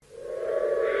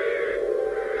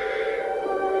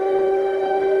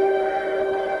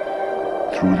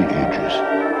Through the ages,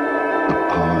 the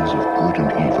powers of good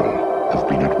and evil have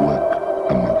been at work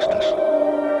amongst us.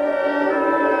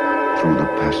 Through the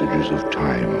passages of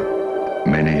time,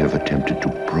 many have attempted to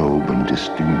probe and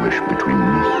distinguish between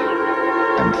myth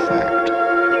and fact.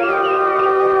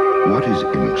 What is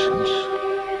innocence?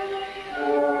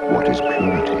 What is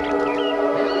purity?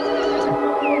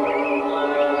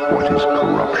 What is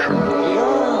corruption?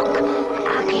 Look,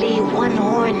 ugly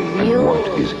one-horned mule.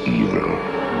 What is evil?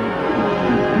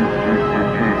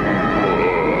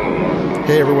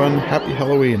 Hey everyone, happy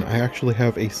Halloween. I actually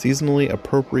have a seasonally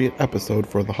appropriate episode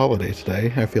for the holiday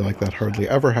today. I feel like that hardly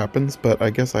ever happens, but I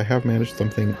guess I have managed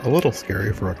something a little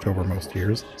scary for October most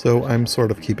years, so I'm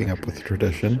sort of keeping up with the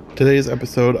tradition. Today's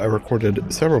episode I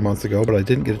recorded several months ago, but I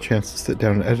didn't get a chance to sit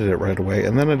down and edit it right away,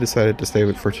 and then I decided to save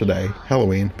it for today,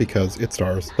 Halloween, because it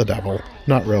stars the devil.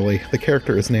 Not really. The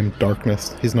character is named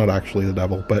Darkness. He's not actually the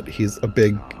devil, but he's a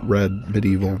big, red,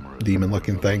 medieval,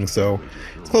 demon-looking thing, so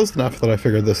it's close enough that I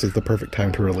figured this is the perfect time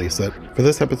to release it. For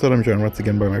this episode, I'm joined once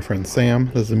again by my friend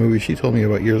Sam. This is a movie she told me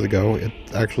about years ago. It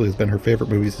actually has been her favorite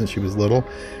movie since she was little,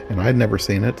 and I'd never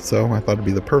seen it, so I thought it'd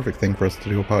be the perfect thing for us to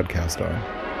do a podcast on.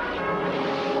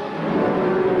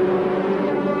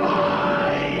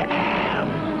 I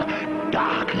am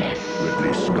Darkness.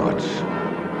 Ridley Scott's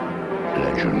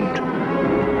Legend.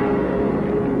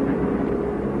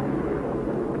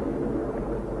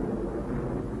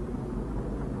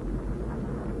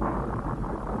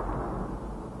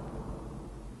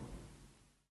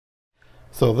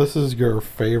 So this is your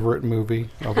favorite movie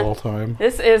of all time?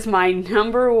 This is my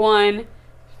number one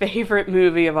favorite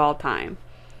movie of all time.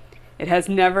 It has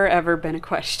never, ever been a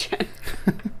question.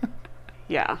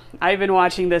 Yeah, I've been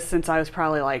watching this since I was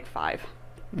probably like 5.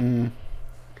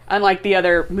 Unlike the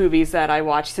other movies that I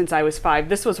watched since I was 5,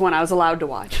 this was one I was allowed to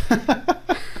watch.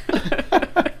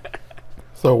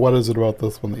 So what is it about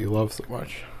this one that you love so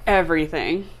much?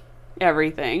 Everything.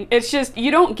 It's just, you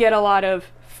don't get a lot of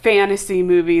fantasy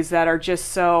movies that are just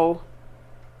so,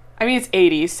 I mean, it's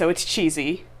 80s, so it's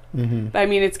cheesy. But I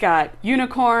mean, it's got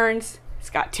unicorns, it's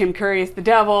got Tim Curry as the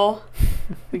devil,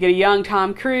 we get a young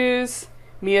Tom Cruise,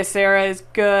 Mia Sara is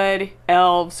good,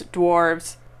 elves,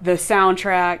 dwarves, the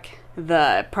soundtrack,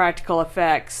 the practical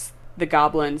effects, the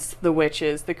goblins, the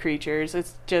witches, the creatures.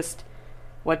 It's just,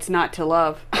 what's not to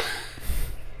love?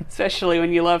 Especially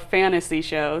when you love fantasy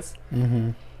shows.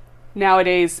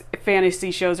 Nowadays,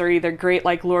 fantasy shows are either great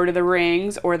like Lord of the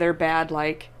Rings, or they're bad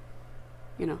like,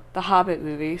 the Hobbit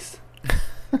movies.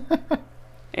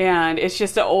 And it's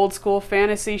just an old school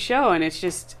fantasy show, and it's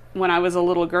just, when I was a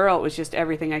little girl, it was just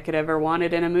everything I could ever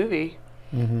wanted in a movie.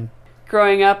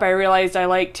 Growing up, I realized I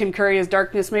liked Tim Curry as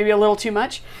Darkness maybe a little too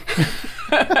much.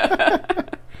 But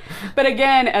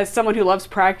again, as someone who loves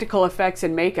practical effects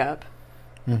and makeup,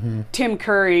 Tim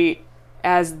Curry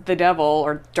as the devil,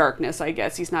 or Darkness, I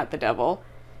guess, he's not the devil.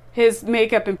 His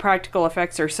makeup and practical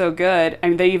effects are so good. I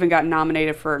mean, they even got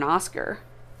nominated for an Oscar.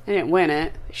 They didn't win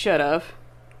it. They should have.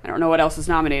 I don't know what else is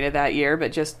nominated that year,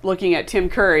 but just looking at Tim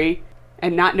Curry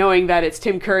and not knowing that it's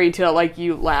Tim Curry until, like,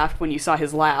 you laughed when you saw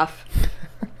his laugh.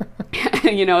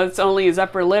 It's only his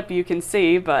upper lip you can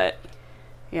see, but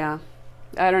yeah.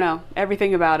 I don't know.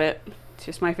 Everything about it. It's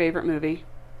just my favorite movie.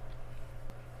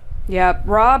 Yeah,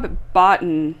 Rob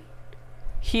Bottin,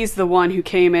 he's the one who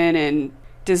came in and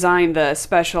designed the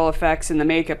special effects and the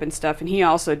makeup and stuff, and he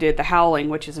also did The Howling,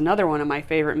 which is another one of my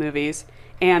favorite movies,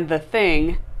 and The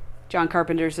Thing, John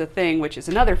Carpenter's The Thing, which is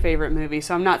another favorite movie,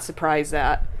 so I'm not surprised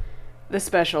that the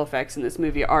special effects in this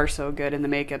movie are so good and the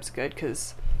makeup's good,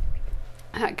 because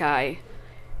that guy,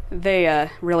 they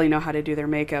really know how to do their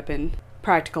makeup and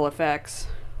practical effects.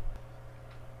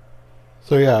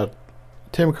 So yeah,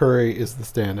 Tim Curry is the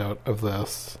standout of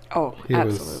this. Oh, He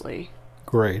absolutely. was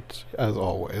great, as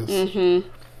always.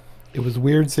 It was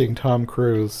weird seeing Tom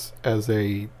Cruise as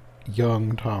a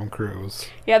young Tom Cruise.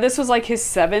 Yeah, this was like his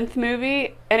 7th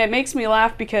movie, and it makes me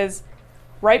laugh because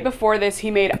right before this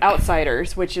he made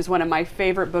Outsiders, which is one of my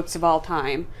favorite books of all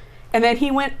time. And then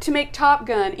he went to make Top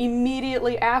Gun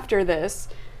immediately after this,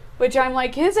 which I'm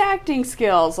like, his acting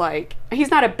skills, like,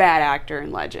 he's not a bad actor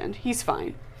in Legend. He's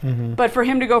fine. But for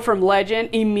him to go from Legend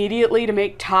immediately to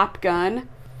make Top Gun,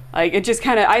 like, it just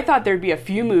kind of, I thought there'd be a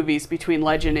few movies between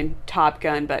Legend and Top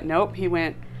Gun, but nope, he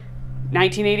went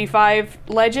 1985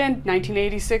 Legend,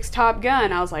 1986 Top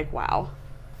Gun. I was like, wow.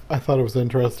 I thought it was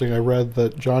interesting. I read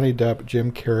that Johnny Depp,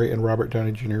 Jim Carrey, and Robert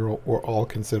Downey Jr. were all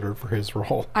considered for his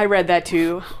role. I read that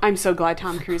too. I'm so glad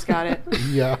Tom Cruise got it.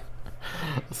 Yeah.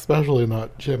 Especially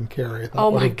not Jim Carrey. That oh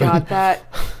my God, that...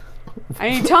 I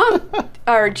mean,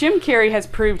 Jim Carrey has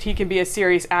proved he can be a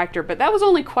serious actor, but that was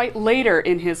only quite later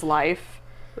in his life.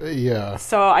 Yeah.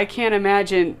 So I can't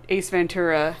imagine Ace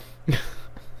Ventura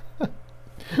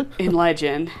in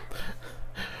Legend.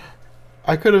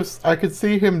 I could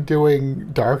see him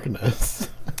doing Darkness.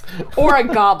 Or a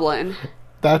goblin.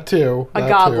 That too. A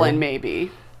goblin,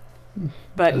 maybe.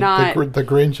 But not... The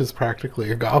Grinch is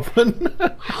practically a goblin.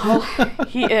 Oh,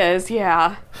 he is,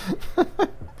 yeah.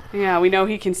 Yeah, we know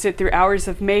he can sit through hours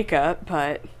of makeup,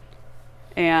 but...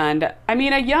 And, I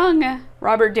mean, a young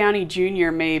Robert Downey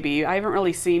Jr. maybe. I haven't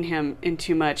really seen him in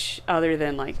too much other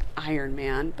than, like, Iron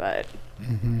Man, but...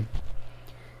 Mm-hmm.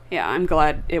 Yeah, I'm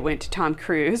glad it went to Tom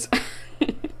Cruise.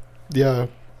 Yeah.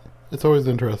 It's always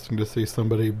interesting to see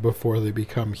somebody before they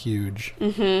become huge.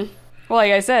 Mm-hmm. Well,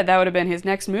 like I said, that would have been his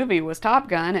next movie was Top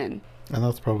Gun, and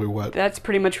that's probably what... That's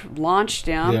pretty much launched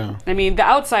him. Yeah. I mean, The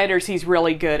Outsiders he's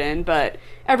really good in, but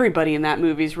everybody in that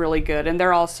movie's really good, and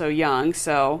they're all so young,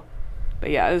 so... But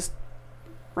yeah, it was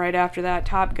right after that,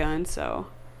 Top Gun, so...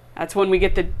 That's when we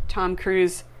get the Tom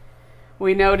Cruise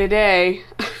we know today.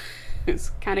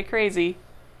 It's kind of crazy.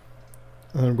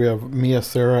 And then we have Mia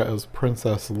Sara as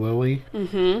Princess Lily.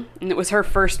 Mm-hmm. And it was her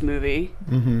first movie.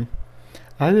 Mm-hmm.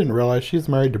 I didn't realize she's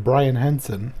married to Brian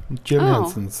Henson, Jim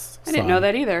Henson's son. I didn't know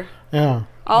that either. Yeah.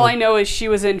 All I know is she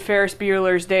was in Ferris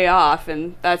Bueller's Day Off,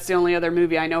 and that's the only other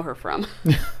movie I know her from.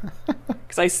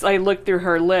 Because I looked through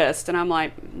her list, and I'm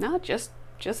like, no, just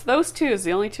those two is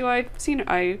the only two I've seen.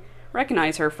 I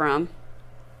recognize her from.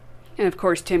 And of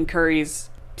course, Tim Curry's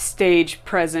stage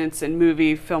presence and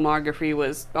movie filmography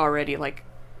was already like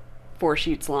 4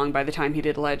 sheets long by the time he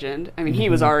did Legend. I mean, he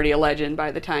was already a legend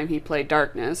by the time he played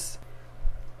Darkness.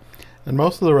 And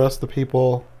most of the rest of the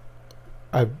people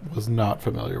I was not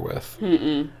familiar with.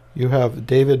 Mm-mm. You have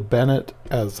David Bennett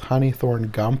as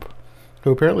Honeythorn Gump,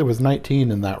 who apparently was 19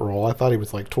 in that role. I thought he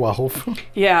was like 12.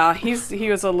 Yeah, he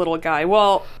was a little guy.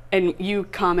 Well, and you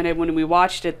commented when we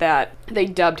watched it that they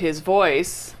dubbed his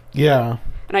voice. Yeah.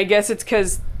 And I guess it's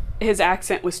because his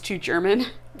accent was too German.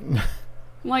 I'm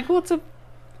like, well, it's a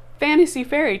fantasy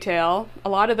fairy tale. A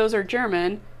lot of those are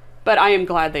German. But I am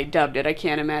glad they dubbed it. I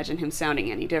can't imagine him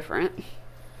sounding any different.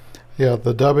 Yeah,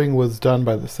 the dubbing was done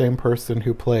by the same person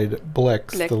who played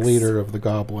Blix. The leader of the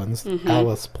goblins,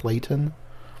 Alice Playton.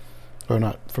 I'm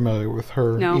not familiar with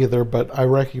her either, but I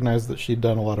recognize that she'd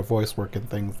done a lot of voice work and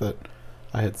things that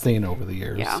I had seen over the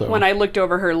years. Yeah, so. When I looked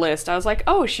over her list, I was like,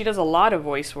 oh, she does a lot of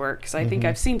voice work, because I think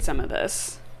I've seen some of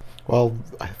this. Well,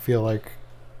 I feel like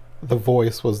the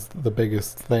voice was the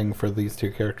biggest thing for these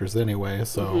two characters anyway,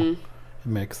 so it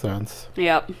makes sense.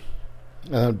 Yep.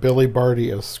 Billy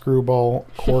Barty as Screwball,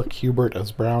 Cork Hubert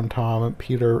as Brown Tom,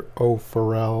 Peter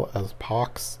O'Farrell as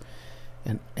Pox,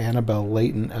 and Annabelle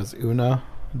Layton as Una.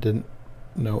 Didn't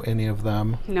know any of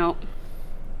them. Nope.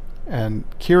 And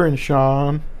Kieran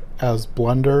Shawn as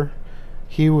Blunder.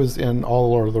 He was in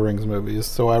all Lord of the Rings movies,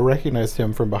 so I recognized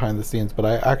him from behind the scenes, but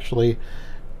I actually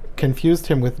confused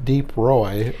him with Deep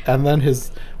Roy, and then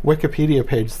his Wikipedia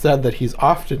page said that he's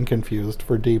often confused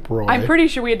for Deep Roy. I'm pretty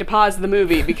sure we had to pause the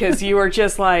movie because you were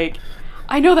just like,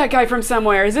 I know that guy from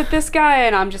somewhere. Is it this guy?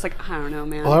 And I'm just like, I don't know,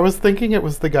 man. Well, I was thinking it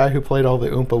was the guy who played all the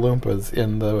Oompa Loompas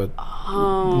in the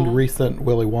recent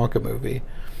Willy Wonka movie.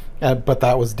 But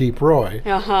that was Deep Roy.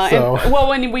 Uh-huh. So. And, well,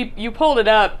 when you pulled it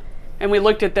up and we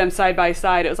looked at them side by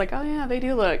side, it was like, oh yeah, they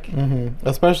do look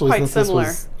Especially quite since similar.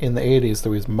 This was in the 80s,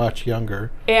 so he's much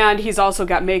younger. And he's also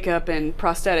got makeup and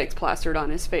prosthetics plastered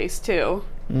on his face, too.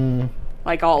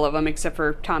 Like all of them, except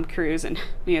for Tom Cruise and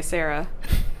Mia Sara.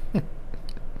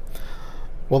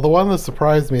 Well, the one that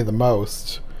surprised me the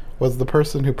most was the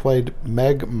person who played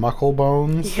Meg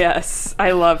Mucklebones. Yes,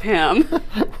 I love him.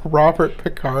 Robert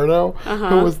Picardo,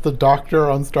 who was the doctor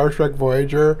on Star Trek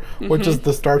Voyager, which is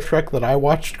the Star Trek that I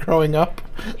watched growing up.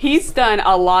 He's done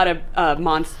a lot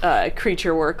of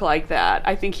creature work like that.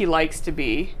 I think he likes to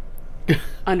be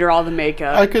under all the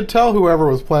makeup. I could tell whoever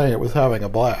was playing it was having a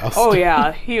blast. Oh,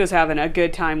 yeah. He was having a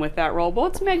good time with that role. Well,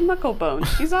 it's Meg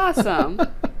Mucklebones. She's awesome.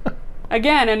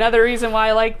 Again, another reason why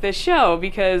I like this show,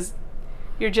 because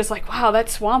you're just like, wow,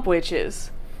 that's Swamp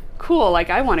Witches. Cool, like,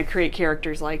 I want to create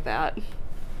characters like that.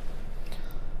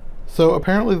 So,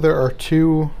 apparently there are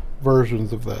 2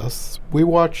 versions of this. We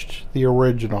watched the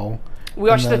original. We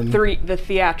watched the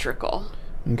theatrical.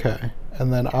 Okay.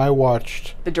 And then I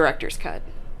watched... the director's cut.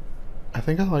 I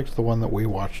think I liked the one that we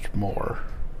watched more.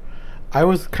 I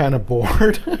was kind of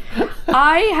bored.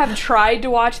 I have tried to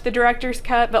watch the director's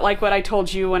cut, but like what I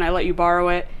told you when I let you borrow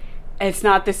it, it's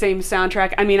not the same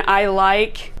soundtrack. I mean, I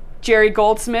like Jerry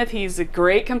Goldsmith. He's a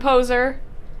great composer,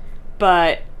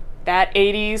 but that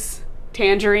 80s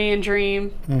Tangerine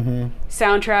Dream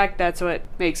soundtrack, that's what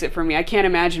makes it for me. I can't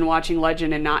imagine watching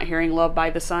Legend and not hearing Love by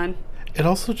the Sun. It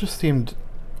also just seemed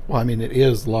Well, I mean, it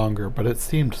is longer, but it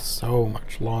seemed so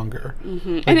much longer.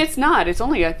 Mm-hmm. And it's not. It's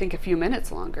only, I think, a few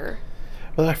minutes longer.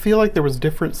 But I feel like there was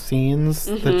different scenes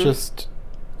Mm-hmm. that just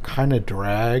kind of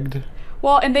dragged.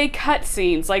 Well, and they cut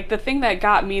scenes. Like, the thing that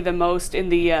got me the most in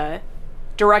the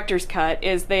director's cut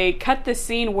is they cut the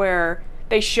scene where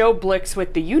they show Blix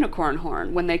with the unicorn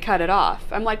horn when they cut it off.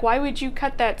 I'm like, why would you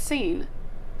cut that scene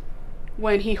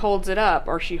when he holds it up,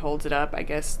 or she holds it up? I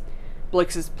guess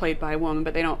Blix is played by a woman,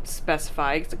 but they don't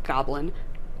specify. It's a goblin.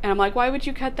 And I'm like, why would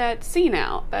you cut that scene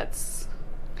out? That's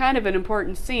kind of an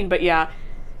important scene. But yeah,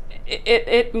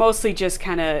 it mostly just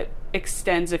kind of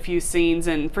extends a few scenes,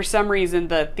 and for some reason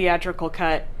the theatrical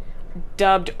cut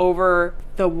dubbed over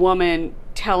the woman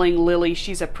telling Lily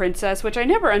she's a princess, which I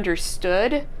never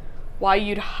understood why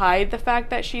you'd hide the fact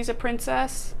that she's a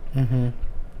princess. Mm-hmm.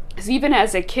 Because even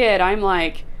as a kid, I'm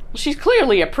like, well, she's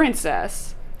clearly a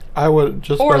princess. I would,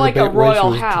 just Or by like the a way she royal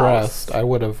was house. dressed, I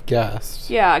would have guessed.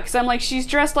 Yeah, because I'm like, she's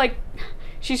dressed like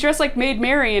Maid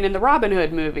Marian in the Robin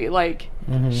Hood movie. Like,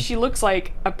 she looks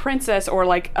like a princess or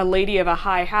like a lady of a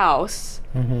high house.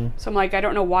 Mm-hmm. So I'm like, I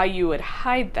don't know why you would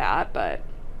hide that, but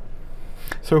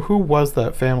So who was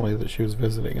that family that she was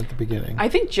visiting at the beginning? I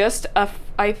think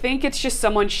I think it's just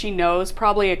someone she knows,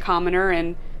 probably a commoner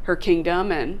in her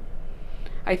kingdom, and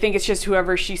I think it's just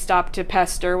whoever she stopped to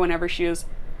pester whenever she was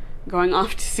going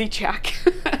off to see Jack.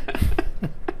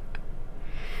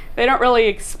 They don't really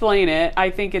explain it. I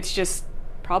think it's just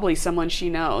probably someone she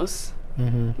knows.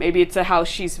 Mm-hmm. Maybe it's a house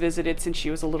she's visited since she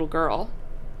was a little girl.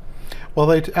 Well,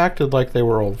 they acted like they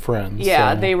were old friends.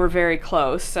 Yeah, so. they were very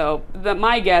close. So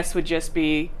my guess would just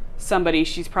be somebody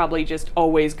she's probably just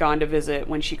always gone to visit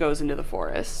when she goes into the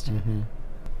forest. Mm-hmm.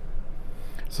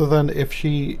 So then, if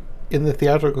she, in the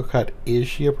theatrical cut, is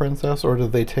she a princess, or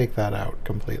did they take that out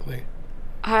completely?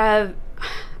 I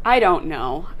don't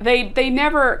know. They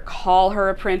never call her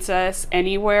a princess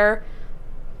anywhere,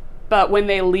 but when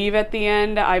they leave at the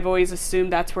end, I've always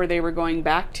assumed that's where they were going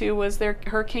back to, was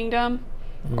her kingdom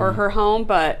or her home,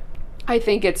 but I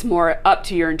think it's more up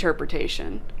to your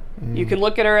interpretation. You can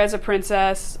look at her as a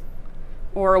princess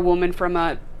or a woman from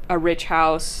a rich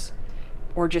house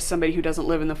or just somebody who doesn't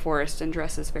live in the forest and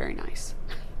dresses very nice.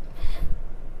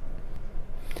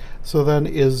 So then,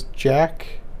 is Jack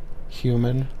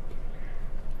human?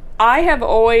 I have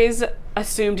always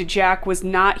assumed Jack was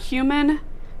not human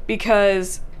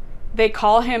because they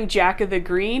call him Jack of the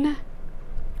Green,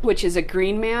 which is a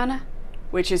green man,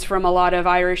 which is from a lot of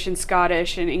Irish and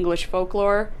Scottish and English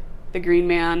folklore. The Green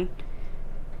Man.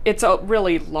 It's a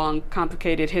really long,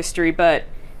 complicated history, but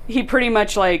he pretty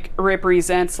much like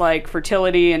represents like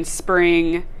fertility and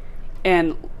spring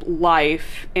and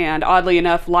life, and oddly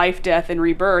enough, life, death, and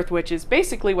rebirth, which is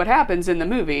basically what happens in the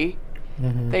movie.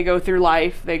 Mm-hmm. They go through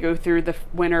life, they go through the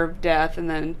winter of death, and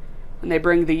then when they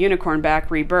bring the unicorn back,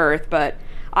 rebirth. But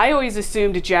I always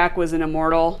assumed Jack was an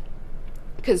immortal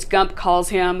because Gump calls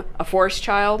him a forest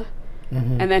child,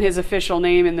 and then his official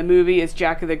name in the movie is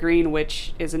Jack of the Green,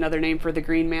 which is another name for the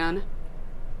Green Man.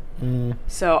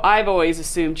 So I've always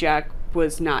assumed Jack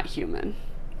was not human.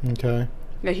 Okay.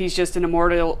 That he's just an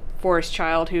immortal forest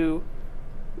child who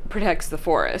protects the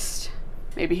forest.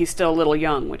 Maybe he's still a little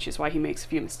young, which is why he makes a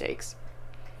few mistakes.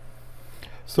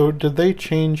 So did they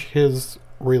change his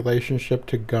relationship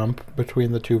to Gump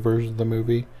between the two versions of the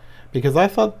movie? Because I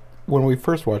thought, when we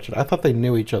first watched it, I thought they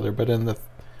knew each other, but in the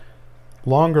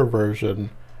longer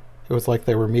version, it was like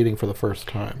they were meeting for the first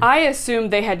time. I assumed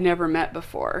they had never met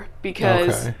before,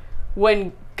 because Okay.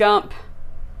 when Gump...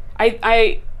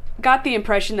 I got the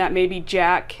impression that maybe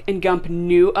Jack and Gump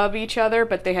knew of each other,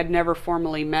 but they had never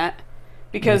formally met,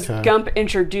 because Okay. Gump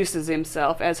introduces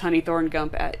himself as Honeythorn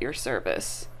Gump at your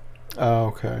service. Oh,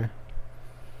 okay.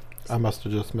 I must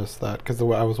have just missed that, because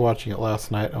I was watching it last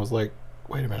night, and I was like,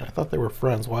 wait a minute, I thought they were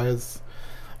friends. Why is...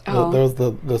 Oh. There was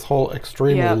this whole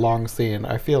extremely Yep. long scene.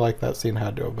 I feel like that scene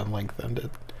had to have been lengthened.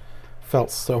 It felt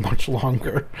so much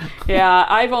longer. Yeah,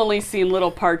 I've only seen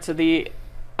little parts of the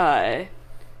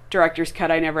director's cut.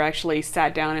 I never actually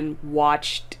sat down and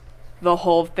watched the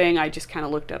whole thing. I just kind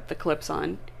of looked up the clips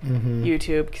on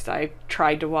YouTube because I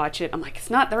tried to watch it. I'm like, it's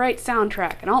not the right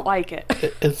soundtrack. I don't like it.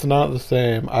 It's not the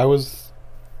same. I was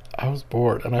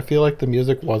bored, and I feel like the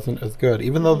music wasn't as good,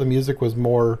 even though the music was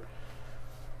more...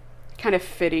 Kind of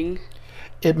fitting.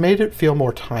 It made it feel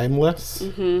more timeless.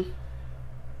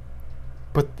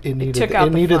 But it needed took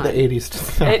out the the fun. 80s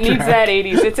soundtrack. It needs that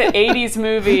 80s. It's an 80s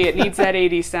movie. It needs that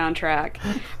 80s soundtrack.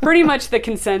 Pretty much the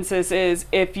consensus is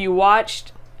if you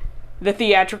watched the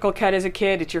theatrical cut as a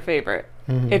kid, it's your favorite.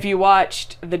 If you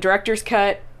watched the director's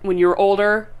cut when you were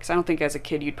older, because I don't think as a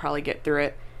kid you'd probably get through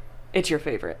it, it's your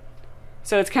favorite.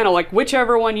 So it's kind of like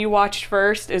whichever one you watched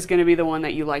first is going to be the one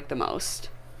that you like the most.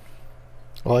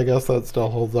 Well, I guess that still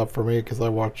holds up for me because I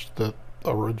watched the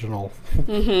original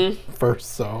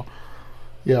first. So,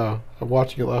 yeah,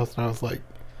 watching it last night, I was like,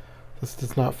 this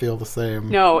does not feel the same.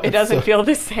 No, it doesn't feel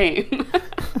the same.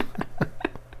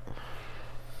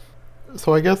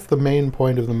 So I guess the main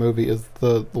point of the movie is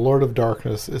the Lord of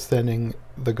Darkness is sending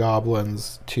the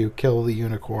goblins to kill the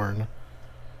unicorn.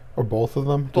 Or both of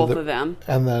them? Both of them.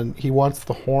 And then he wants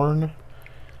the horn?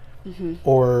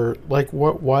 Or, like,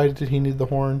 why did he need the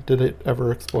horn? Did it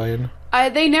ever explain?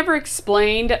 They never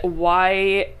explained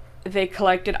why they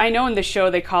collected... I know in the show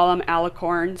they call them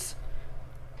alicorns.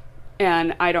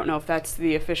 And I don't know if that's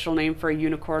the official name for a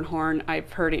unicorn horn.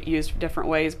 I've heard it used different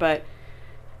ways, but...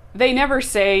 They never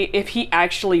say if he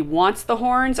actually wants the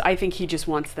horns. I think he just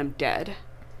wants them dead.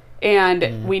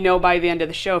 And we know by the end of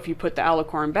the show, if you put the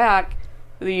alicorn back,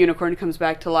 the unicorn comes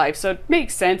back to life. So it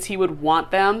makes sense he would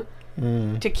want them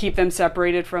to keep them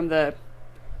separated from the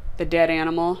dead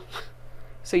animal.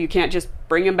 So you can't just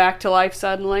bring him back to life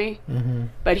suddenly.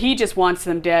 But he just wants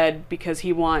them dead because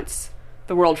he wants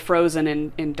the world frozen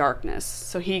in darkness.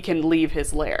 So he can leave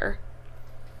his lair.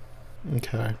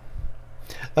 Okay.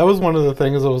 That was one of the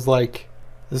things I was like,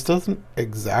 this doesn't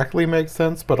exactly make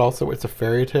sense, but also it's a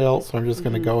fairy tale, so I'm just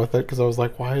going to go with it, because I was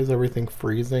like, why is everything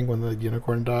freezing when the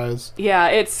unicorn dies? Yeah,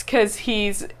 it's because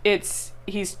he's,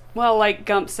 well, like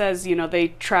Gump says, you know, they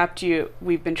trapped you,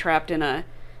 we've been trapped in a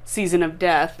season of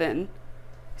death, and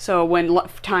so when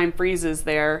time freezes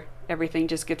there, everything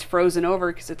just gets frozen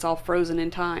over, because it's all frozen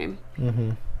in time.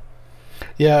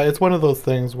 Yeah, it's one of those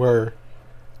things where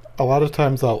a lot of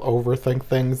times I'll overthink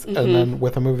things, and then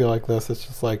with a movie like this, it's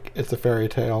just like, it's a fairy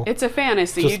tale. It's a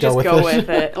fantasy. You just go with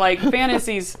it. Like,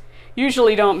 fantasies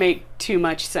usually don't make too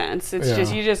much sense. It's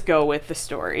just, you just go with the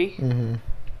story.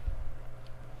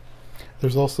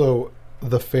 There's also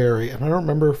the fairy, and I don't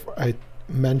remember if I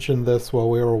mentioned this while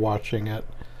we were watching it,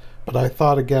 but I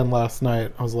thought again last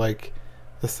night, I was like,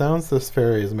 the sounds this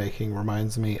fairy is making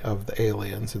reminds me of the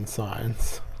aliens in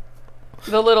Signs.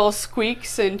 The little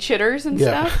squeaks and chitters and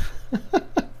stuff?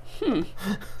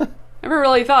 Never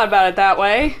really thought about it that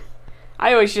way.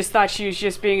 I always just thought she was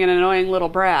just being an annoying little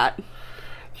brat.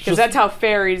 Because that's how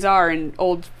fairies are in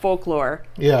old folklore.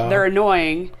 Yeah. They're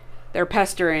annoying, they're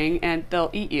pestering, and they'll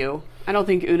eat you. I don't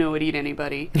think Una would eat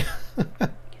anybody.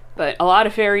 But a lot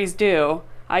of fairies do.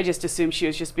 I just assumed she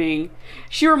was just being...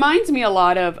 She reminds me a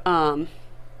lot of,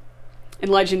 in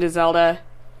Legend of Zelda,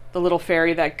 the little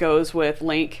fairy that goes with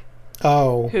Link.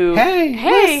 Oh. Who,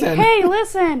 hey,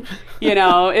 listen. You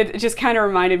know, it just kind of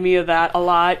reminded me of that a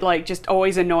lot. Like, just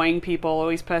always annoying people,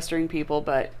 always pestering people,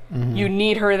 but you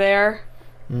need her there.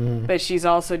 But she's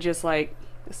also just like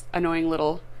this annoying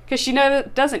little... Because she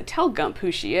doesn't tell Gump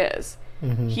who she is.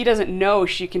 He doesn't know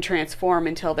she can transform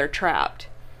until they're trapped.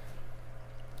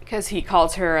 Because he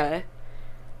calls her a...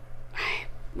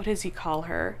 What does he call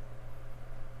her?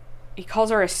 He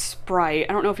calls her a sprite.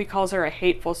 I don't know if he calls her a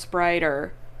hateful sprite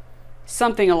or...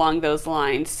 something along those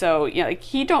lines. So, yeah, like,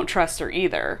 he don't trust her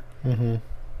either.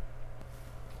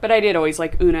 But I did always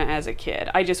like Una as a kid.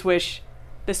 I just wish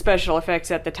the special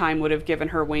effects at the time would have given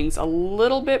her wings a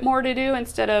little bit more to do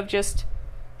instead of just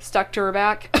stuck to her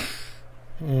back.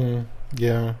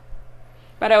 Yeah.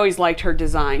 But I always liked her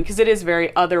design because it is very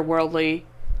otherworldly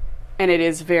and it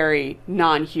is very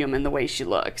non-human the way she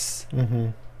looks.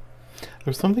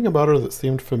 There's something about her that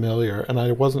seemed familiar, and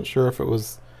I wasn't sure if it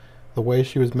was the way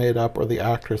she was made up or the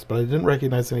actress, but I didn't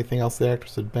recognize anything else the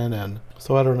actress had been in,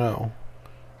 so I don't know.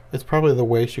 It's probably the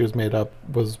way she was made up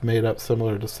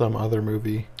similar to some other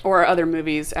movie. Or other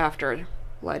movies after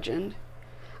Legend.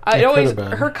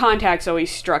 Her contacts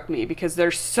always struck me because they're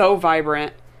so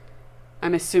vibrant.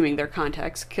 I'm assuming they're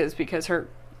contacts because her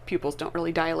pupils don't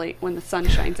really dilate when the sun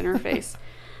shines in her face.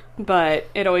 But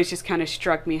it always just kind of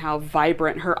struck me how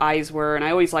vibrant her eyes were, and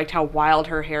I always liked how wild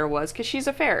her hair was, because she's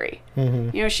a fairy.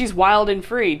 You know, she's wild and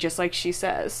free, just like she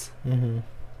says. And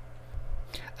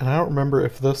I don't remember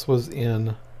if this was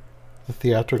in the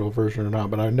theatrical version or not,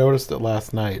 but I noticed it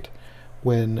last night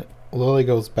when Lily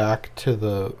goes back to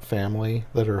the family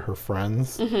that are her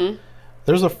friends.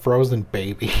 There's a frozen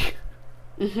baby.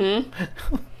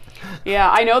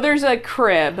 Yeah, I know there's a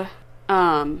crib.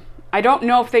 I don't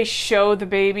know if they show the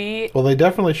baby. Well, they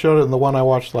definitely showed it in the one I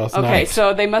watched last night. Okay,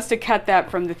 so they must have cut that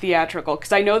from the theatrical,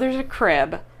 because I know there's a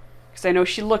crib, because I know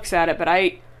she looks at it, but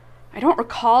I don't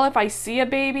recall if I see a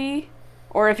baby,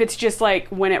 or if it's just like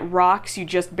when it rocks, you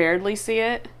just barely see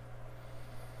it.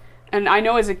 And I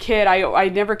know as a kid, I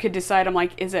never could decide, I'm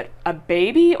like, is it a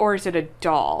baby or is it a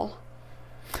doll?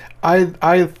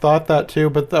 I thought that too,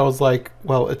 but I was like,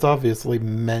 well, it's obviously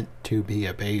meant to be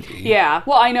a baby. Yeah,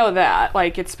 well, I know that.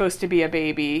 Like, it's supposed to be a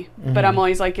baby. But I'm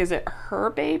always like, is it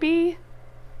her baby?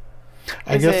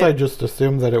 I guess I just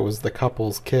assumed that it was the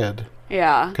couple's kid.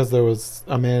 Yeah. Because there was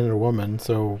a man and a woman,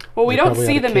 so... Well, we they don't probably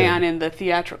see had a the kid. man in the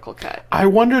theatrical cut. I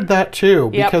wondered that too,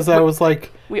 because I was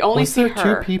like... We only see was there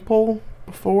her. two people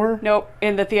before? Nope,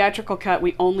 in the theatrical cut,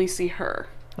 we only see her.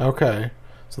 Okay.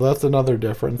 So that's another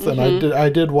difference. And I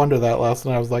did wonder that last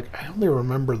night. I was like, I only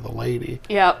remember the lady.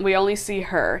 Yeah, we only see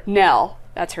her. Nell.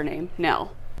 That's her name.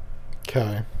 Nell.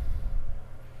 Okay.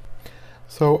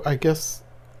 So I guess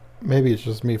maybe it's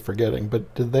just me forgetting, but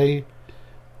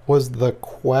was the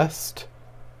quest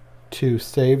to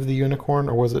save the unicorn,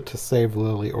 or was it to save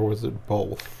Lily, or was it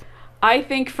both? I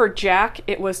think for Jack,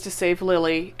 it was to save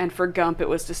Lily, and for Gump, it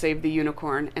was to save the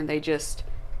unicorn, and they just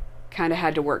kind of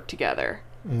had to work together.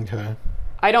 Okay.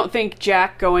 I don't think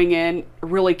Jack going in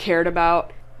really cared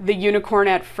about the unicorn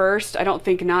at first. I don't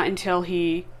think not until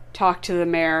he talked to the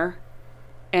mayor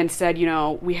and said,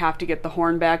 we have to get the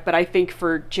horn back. But I think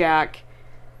for Jack,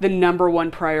 the number one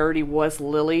priority was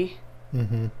Lily.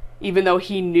 Mm-hmm. Even though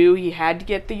he knew he had to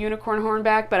get the unicorn horn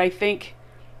back. But I think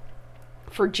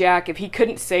for Jack, if he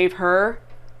couldn't save her,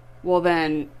 well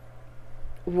then,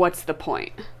 what's the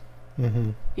point?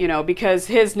 Mm-hmm. Because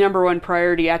his number one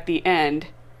priority at the end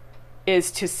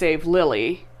is to save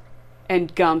Lily,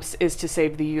 and Gump's is to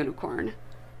save the unicorn.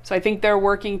 So I think they're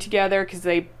working together because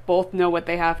they both know what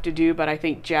they have to do, but I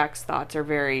think Jack's thoughts are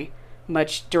very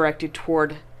much directed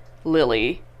toward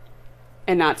Lily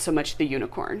and not so much the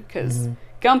unicorn, because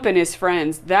Gump and his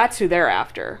friends, that's who they're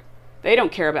after. They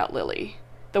don't care about Lily.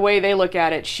 The way they look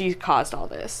at it, she caused all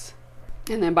this.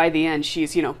 And then by the end,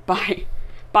 she's,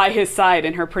 by his side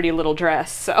in her pretty little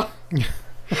dress, so...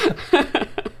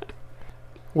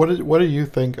 What do you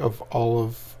think of all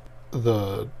of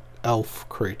the elf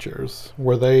creatures?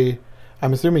 Were they...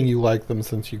 I'm assuming you like them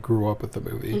since you grew up with the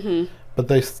movie. Mm-hmm. But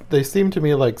they seem to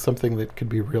me like something that could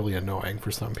be really annoying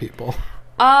for some people.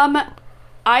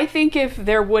 I think if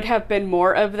there would have been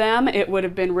more of them, it would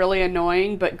have been really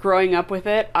annoying. But growing up with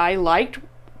it, I liked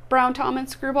Brown Tom and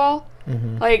Screwball.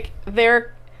 Mm-hmm. Like,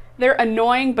 they're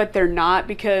annoying, but they're not,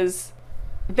 because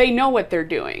they know what they're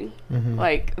doing. Mm-hmm.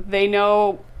 Like, they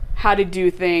know how to do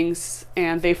things,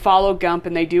 and they follow Gump,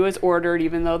 and they do as ordered,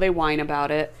 even though they whine about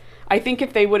it. I think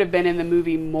if they would have been in the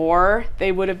movie more,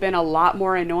 they would have been a lot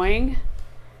more annoying.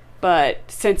 But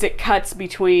since it cuts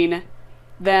between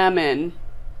them and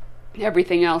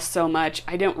everything else so much,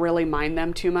 I don't really mind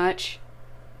them too much.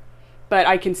 But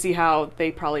I can see how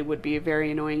they probably would be very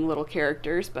annoying little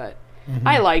characters, but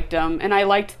I liked them, and I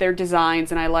liked their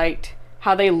designs, and I liked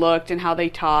how they looked and how they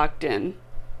talked, and,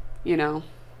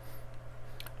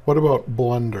 What about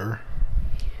Blunder?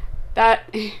 That,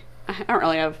 I don't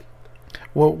really have...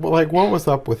 Well, what was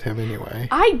up with him anyway?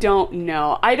 I don't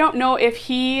know. I don't know if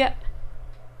he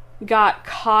got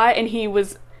caught and he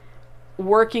was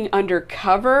working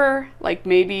undercover, like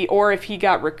maybe, or if he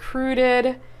got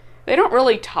recruited. They don't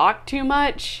really talk too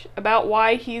much about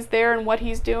why he's there and what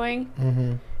he's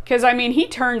doing. Because, he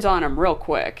turns on him real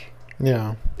quick.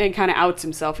 Yeah. And kind of outs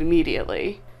himself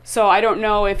immediately. So I don't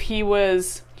know if he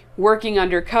was working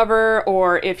undercover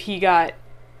or if he got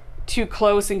too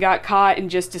close and got caught and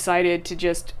just decided to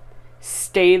just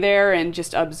stay there and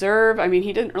just observe.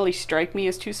 He didn't really strike me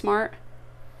as too smart.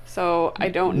 So I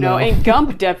don't know. No. And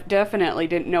Gump definitely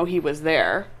didn't know he was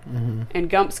there. And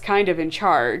Gump's kind of in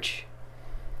charge.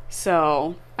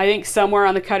 So I think somewhere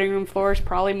on the cutting room floor is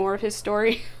probably more of his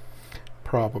story.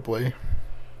 Probably.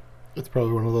 It's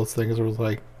probably one of those things where it's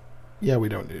like, yeah, we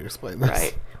don't need to explain this.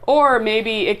 Right. Or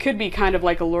maybe it could be kind of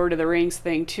like a Lord of the Rings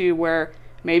thing too, where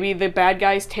maybe the bad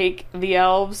guys take the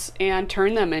elves and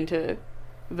turn them into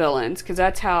villains, because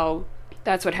that's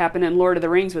what happened in Lord of the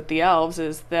Rings with the elves,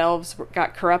 is the elves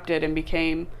got corrupted and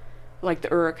became like the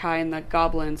Uruk-hai and the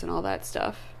goblins and all that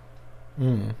stuff.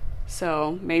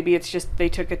 So maybe it's just they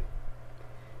took a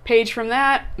page from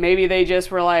that. Maybe they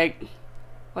just were like,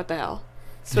 what the hell?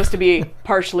 It's supposed to be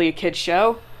partially a kid's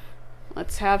show.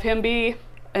 Let's have him be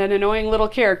an annoying little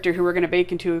character who we're going to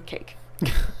bake into a cake.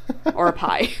 Or a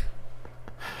pie.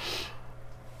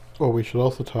 Well, we should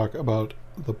also talk about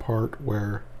the part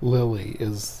where Lily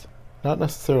is not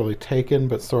necessarily taken,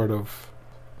 but sort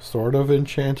of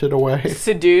enchanted away.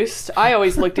 Seduced. I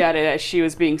always looked at it as she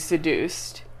was being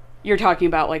seduced. You're talking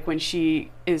about like when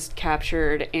she is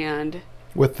captured and...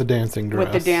 With the dancing dress.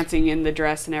 With the dancing in the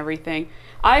dress and everything.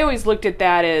 I always looked at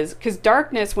that as... Because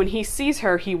Darkness, when he sees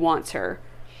her, he wants her.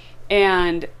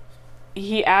 And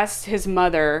he asks his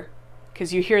mother,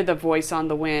 because you hear the voice on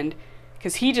the wind,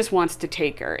 because he just wants to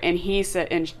take her. And he said,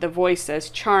 and the voice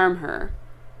says, charm her,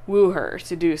 woo her,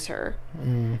 seduce her.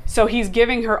 So he's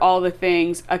giving her all the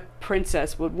things a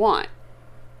princess would want: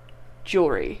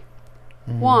 jewelry,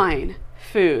 wine,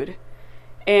 food.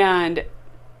 And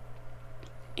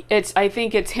I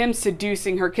think it's him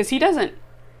seducing her, because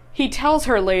he tells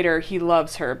her later he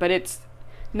loves her, but it's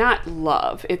not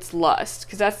love, it's lust,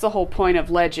 because that's the whole point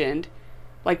of Legend.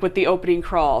 Like with the opening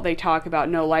crawl, they talk about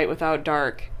no light without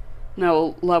dark,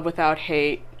 no love without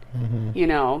hate, you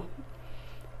know.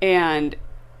 And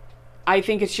I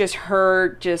think it's just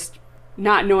her just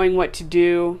not knowing what to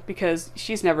do, because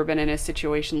she's never been in a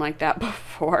situation like that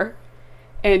before.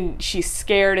 And she's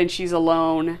scared and she's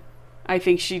alone. I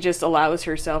think she just allows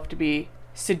herself to be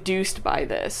seduced by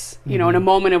this, you know, in a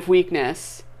moment of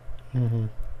weakness.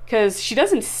 Because she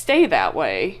doesn't stay that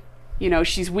way. You know,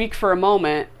 she's weak for a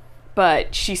moment,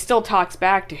 but she still talks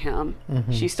back to him.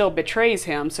 She still betrays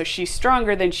him, so she's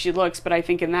stronger than she looks, but I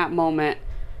think in that moment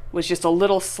was just a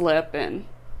little slip. And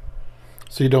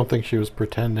So you don't think she was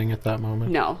pretending at that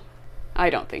moment? no, I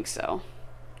don't think so.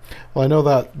 Well, I know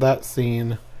that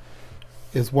scene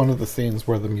is one of the scenes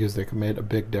where the music made a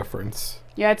big difference.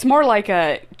 Yeah, it's more like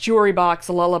a jewelry box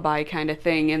lullaby kind of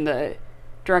thing in the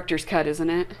director's cut, isn't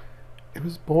it? It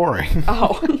was boring.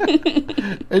 Oh.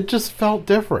 It just felt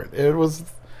different. It was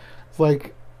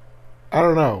like, I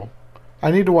don't know.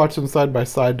 I need to watch them side by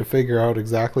side to figure out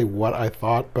exactly what I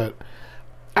thought, but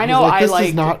I know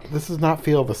this does not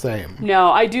feel the same.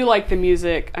 No, I do like the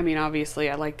music. I mean, obviously,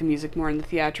 I like the music more in the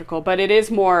theatrical, but it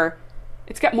is more,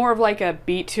 it's got more of like a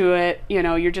beat to it. You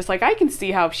know, you're just like, I can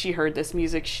see how if she heard this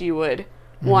music, she would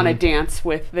want to dance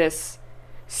with this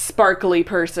sparkly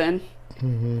person,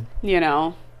 you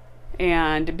know,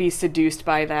 and be seduced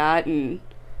by that and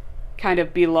kind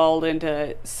of be lulled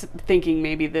into thinking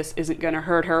maybe this isn't going to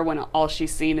hurt her when all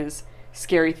she's seen is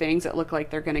scary things that look like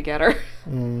they're going to get her.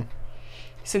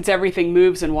 Since everything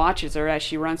moves and watches her as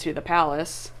she runs through the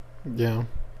palace. Yeah.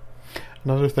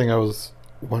 Another thing I was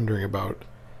wondering about,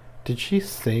 did she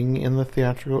sing in the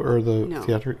theatrical or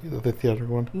the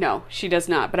theatrical one? No, she does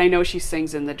not, but I know she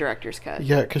sings in the director's cut.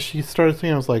 Yeah, because she started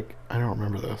singing. I was like, I don't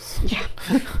remember this. Yeah.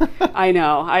 I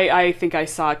know. I think I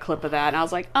saw a clip of that, and I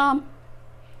was like,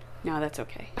 no, that's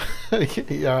okay.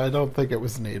 Yeah, I don't think it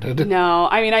was needed. No,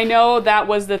 I mean, I know that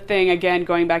was the thing, again,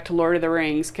 going back to Lord of the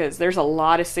Rings, because there's a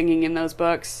lot of singing in those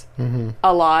books.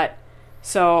 A lot.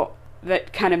 So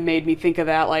that kind of made me think of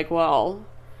that, like, well,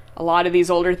 a lot of these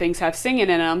older things have singing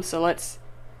in them, so let's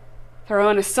throw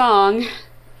in a song.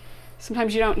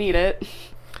 Sometimes you don't need it.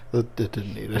 It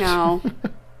didn't need it. No.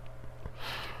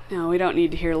 No, we don't need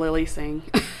to hear Lily sing.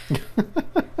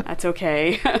 That's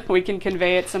okay. We can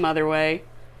convey it some other way.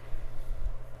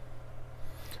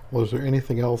 Well, is there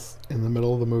anything else in the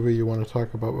middle of the movie you want to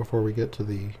talk about before we get to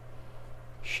the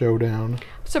showdown?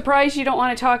 I'm surprised you don't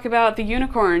want to talk about the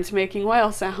unicorns making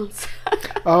whale sounds.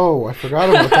 Oh, I forgot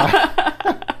about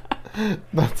that.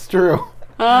 That's true.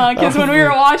 Because when we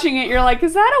were watching it, you're like,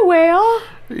 is that a whale?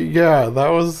 Yeah, that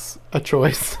was a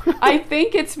choice. I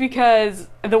think it's because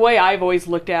the way I've always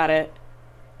looked at it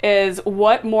is,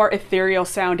 what more ethereal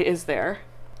sound is there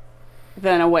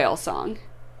than a whale song?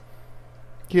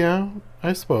 Yeah,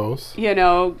 I suppose. You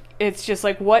know, it's just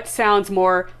like, what sounds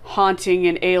more haunting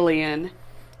and alien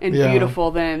and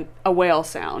beautiful than a whale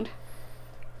sound?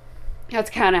 That's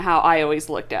kind of how I always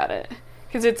looked at it.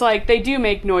 Because it's like, they do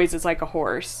make noises like a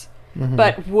horse.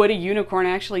 But would a unicorn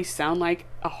actually sound like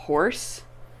a horse?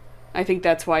 I think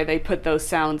that's why they put those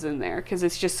sounds in there. Because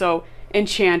it's just so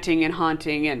enchanting and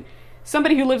haunting. And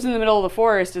somebody who lives in the middle of the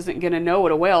forest isn't going to know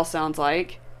what a whale sounds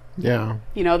like. Yeah.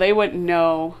 You know, they wouldn't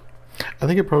know. I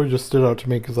think it probably just stood out to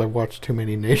me because I've watched too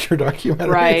many nature documentaries.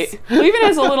 Right. Well, even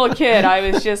as a little kid, I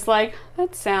was just like,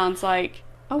 that sounds like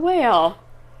a whale.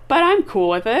 But I'm cool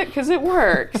with it because it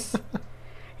works.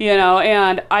 You know,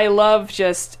 and I love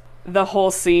just the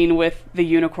whole scene with the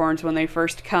unicorns when they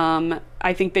first come.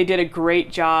 I think they did a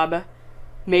great job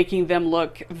making them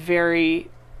look very,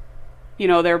 you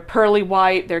know, they're pearly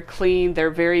white, they're clean,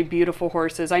 they're very beautiful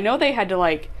horses. I know they had to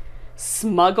like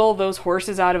smuggle those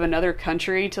horses out of another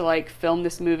country to like film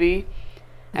this movie.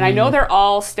 And I know they're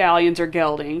all stallions or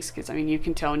geldings, because I mean, you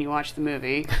can tell when you watch the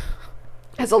movie.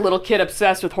 As a little kid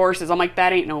obsessed with horses, I'm like,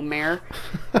 that ain't no mare.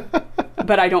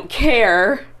 But I don't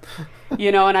care. You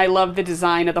know, and I love the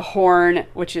design of the horn,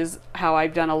 which is how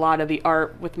I've done a lot of the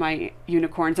art with my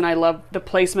unicorns. And I love the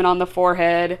placement on the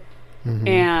forehead.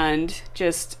 And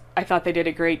just, I thought they did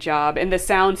a great job. And the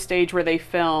sound stage where they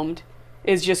filmed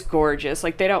is just gorgeous.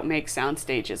 Like, they don't make sound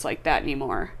stages like that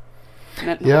anymore.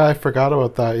 Yeah, I forgot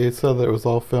about that. You said that it was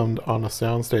all filmed on a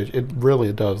soundstage. It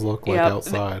really does look like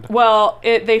outside. Well,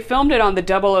 they filmed it on the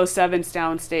 007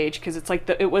 soundstage because it's like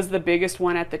it was the biggest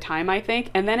one at the time, I think,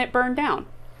 and then it burned down.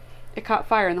 It caught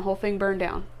fire and the whole thing burned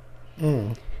down.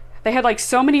 They had like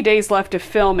so many days left of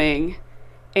filming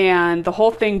and the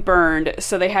whole thing burned,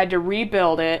 so they had to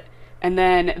rebuild it. And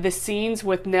then the scenes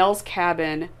with Nell's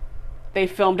cabin, they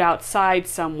filmed outside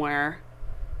somewhere.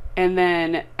 And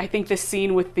then I think the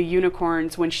scene with the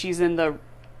unicorns when she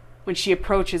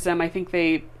approaches them, I think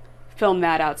they filmed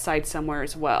that outside somewhere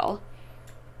as well.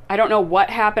 I don't know what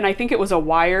happened. I think it was a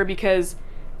wire because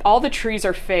all the trees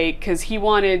are fake because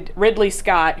Ridley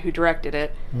Scott, who directed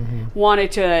it,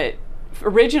 wanted to,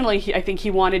 originally I think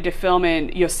he wanted to film in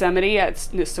Yosemite at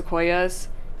Sequoias.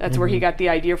 That's where he got the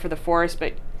idea for the forest,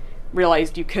 but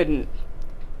realized you couldn't,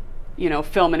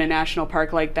 film in a national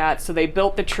park like that. So they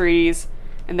built the trees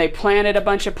and they planted a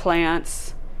bunch of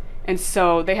plants. And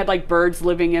so they had like birds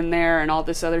living in there and all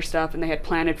this other stuff, and they had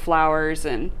planted flowers.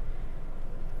 And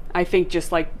I think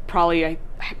just like I'm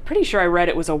pretty sure I read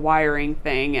it was a wiring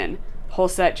thing, and the whole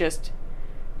set just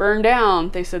burned down.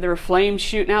 They said there were flames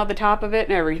shooting out the top of it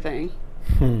and everything.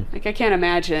 Like, I can't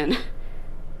imagine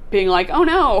being like, oh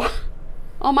no,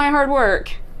 all my hard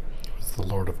work. It's the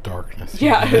Lord of Darkness.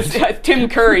 Yeah, Tim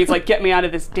Curry's like, get me out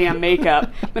of this damn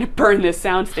makeup. I'm going to burn this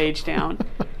soundstage down.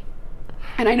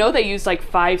 And I know they used like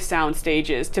 5 sound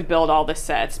stages to build all the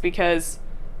sets because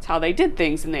it's how they did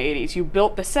things in the 80s. You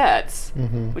built the sets,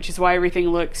 which is why everything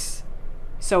looks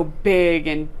so big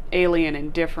and alien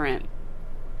and different.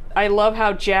 I love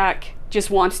how Jack just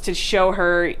wants to show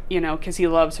her, because he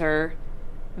loves her,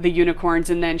 the unicorns,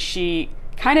 and then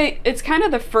it's kind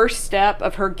of the first step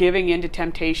of her giving into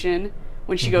temptation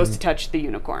when she goes to touch the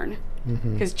unicorn.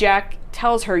 Because Jack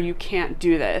tells her, you can't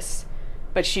do this,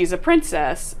 but she's a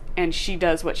princess and she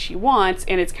does what she wants,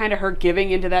 and it's kind of her giving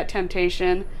into that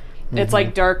temptation. It's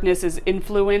like darkness is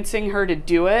influencing her to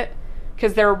do it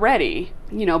because they're ready.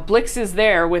 Blix is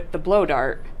there with the blow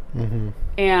dart.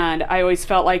 And I always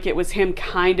felt like it was him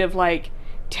kind of like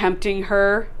tempting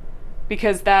her,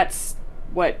 because that's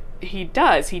what he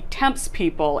does. He tempts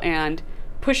people and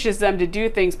pushes them to do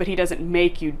things, but he doesn't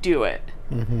make you do it.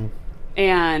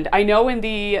 And I know in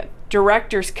the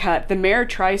director's cut, the mayor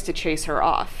tries to chase her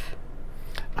off.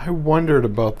 I wondered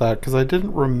about that because I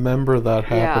didn't remember that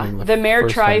happening. Yeah, the mayor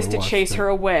tries to chase her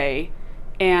away,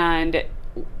 and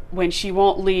when she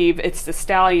won't leave, it's the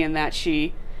stallion that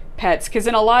she pets. Because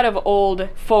in a lot of old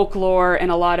folklore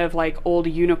and a lot of like old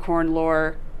unicorn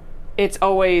lore, it's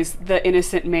always the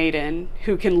innocent maiden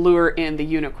who can lure in the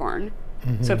unicorn.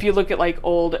 So if you look at like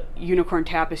old unicorn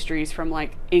tapestries from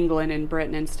like England and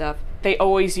Britain and stuff, they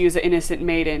always use an innocent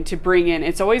maiden to bring in.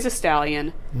 It's always a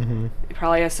stallion. It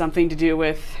probably has something to do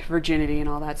with virginity and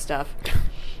all that stuff.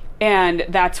 And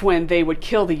that's when they would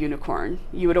kill the unicorn.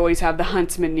 You would always have the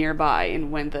huntsman nearby,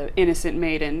 and when the innocent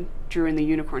maiden drew in the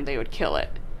unicorn, they would kill it.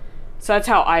 So that's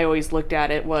how I always looked at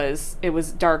it, was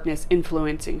darkness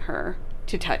influencing her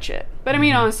to touch it. But I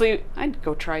mean, honestly, I'd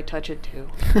go try touch it too.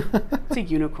 It's a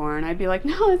unicorn. I'd be like,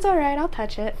 no, it's all right, I'll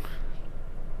touch it.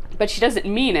 But she doesn't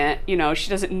mean it. She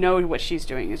doesn't know what she's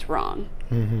doing is wrong.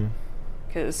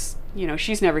 Because,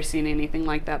 she's never seen anything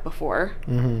like that before.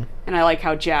 And I like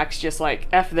how Jack's just like,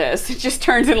 F this. It just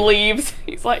turns and leaves.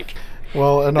 He's like,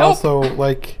 well, and nope. Also,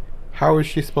 like, how is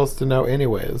she supposed to know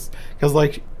anyways? Because,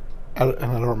 like, I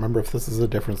don't remember if this is a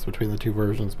difference between the two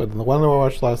versions, but in the one that I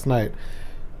watched last night,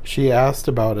 she asked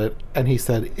about it, and he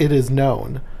said, it is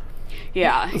known.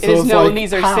 Yeah, it is known, like,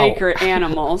 these are how? Sacred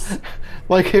animals.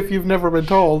 Like, if you've never been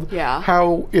told,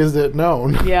 how is it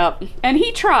known? Yep. And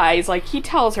he tries, like, he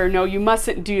tells her, no, you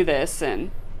mustn't do this, and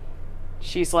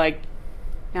she's like,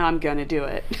 no, I'm gonna do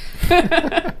it.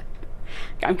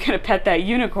 I'm gonna pet that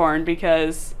unicorn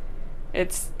because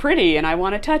it's pretty and I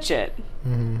want to touch it.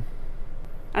 And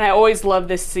I always love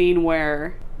this scene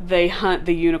where they hunt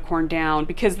the unicorn down,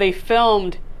 because they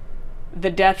filmed the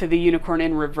death of the unicorn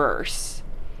in reverse.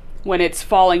 When it's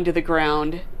falling to the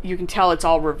ground, you can tell it's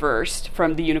all reversed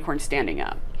from the unicorn standing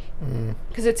up.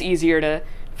 Because it's easier to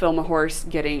film a horse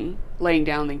laying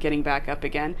down than getting back up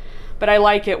again. But I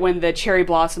like it when the cherry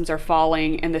blossoms are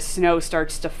falling and the snow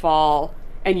starts to fall,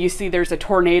 and you see there's a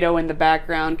tornado in the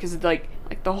background, because like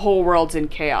the whole world's in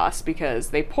chaos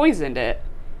because they poisoned it,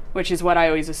 which is what I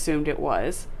always assumed it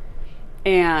was.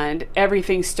 And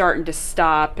everything's starting to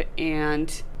stop,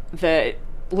 and the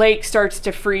lake starts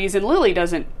to freeze, and Lily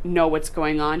doesn't know what's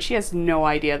going on. She has no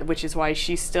idea, which is why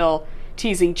she's still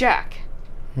teasing Jack.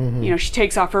 She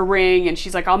takes off her ring, and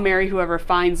she's like, I'll marry whoever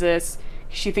finds this.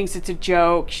 She thinks it's a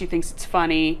joke. She thinks it's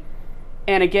funny.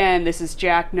 And again, this is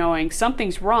Jack knowing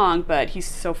something's wrong, but he's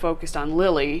so focused on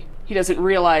Lily, he doesn't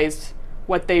realize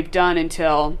what they've done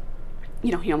until,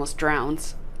 he almost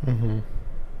drowns. Mm-hmm.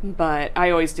 But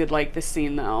I always did like this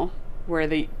scene, though, where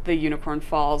the unicorn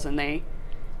falls and they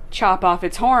chop off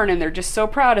its horn, and they're just so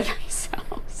proud of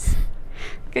themselves.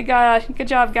 Good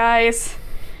job, guys.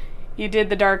 You did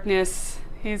the darkness,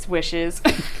 his wishes.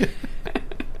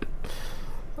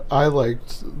 I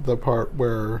liked the part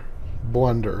where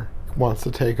Blunder wants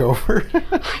to take over.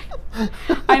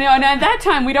 I know, and at that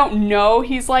time we don't know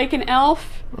he's like an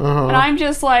elf. Uh-huh. And I'm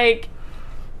just like,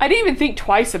 I didn't even think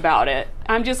twice about it.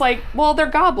 I'm just like, well, they're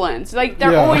goblins. Like,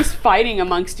 they're always fighting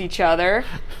amongst each other.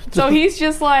 So he's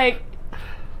just like,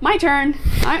 my turn.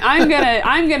 I'm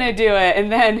gonna do it.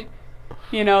 And then,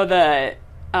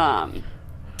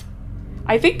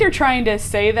 I think they're trying to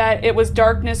say that it was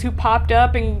Darkness who popped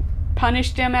up and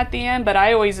punished him at the end, but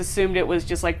I always assumed it was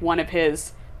just like one of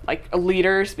his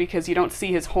leaders, because you don't see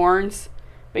his horns.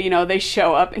 But they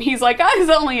show up and he's like, "Oh, it's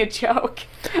only a joke."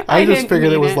 I just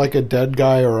figured it was like a dead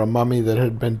guy or a mummy that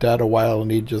had been dead a while,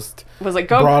 and he just was like,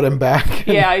 brought him back.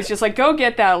 Yeah, he's just like, "Go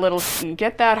get that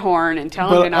get that horn and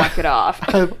tell him to knock it off."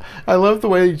 I love the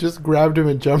way he just grabbed him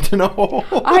and jumped in a hole.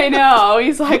 I know.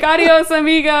 He's like, "Adios,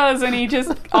 amigos," and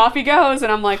off he goes,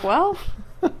 and I'm like, well,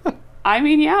 I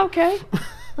mean, yeah, okay,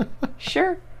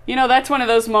 sure. That's one of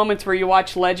those moments where you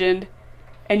watch Legend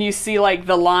and you see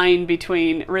the line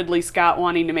between Ridley Scott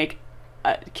wanting to make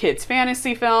a kids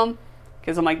fantasy film,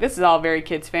 because I'm like, this is all very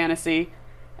kids fantasy,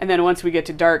 and then once we get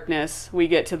to Darkness, we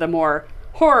get to the more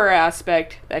horror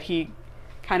aspect that he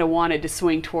kind of wanted to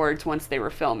swing towards once they were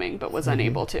filming, but was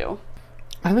unable to.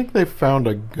 I think they found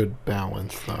a good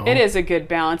balance, though. It is a good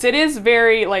balance. It is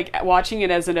very, watching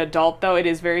it as an adult, though, it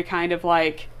is very kind of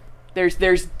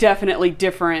there's definitely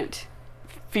different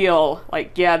feel.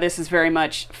 This is very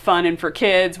much fun and for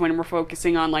kids when we're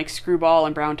focusing on Screwball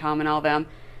and Brown Tom and all them.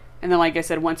 And then, like I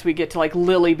said, once we get to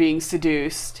Lily being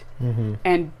seduced, mm-hmm.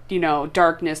 and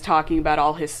Darkness talking about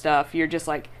all his stuff, you're just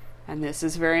and this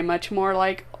is very much more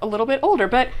a little bit older.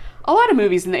 But a lot of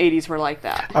movies in the 80s were like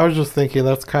that. I was just thinking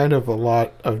that's kind of a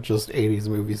lot of just 80s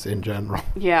movies in general.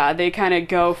 Yeah, they kind of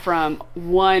go from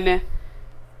one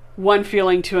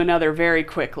feeling to another very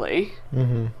quickly.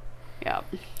 Mm-hmm. Yeah.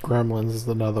 Gremlins is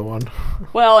another one.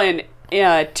 Well, and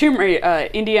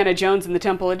Indiana Jones and the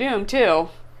Temple of Doom, too,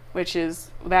 which is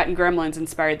that and Gremlins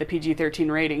inspired the PG-13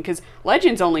 rating, because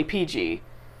Legend's only PG.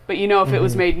 But if mm-hmm. it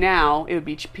was made now, it would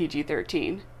be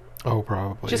PG-13. Oh,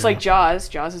 probably. Just like Jaws.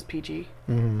 Jaws is PG.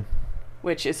 Mm-hmm.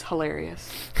 Which is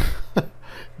hilarious.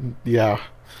 Yeah.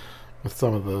 With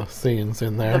some of the scenes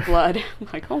in there. The blood.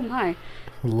 Oh my.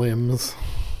 Limbs.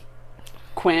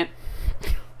 Quint.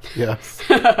 Yes.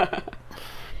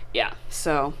 Yeah,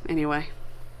 so anyway.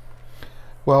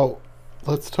 Well,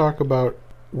 let's talk about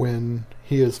when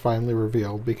he is finally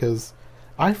revealed, because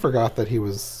I forgot that he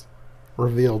was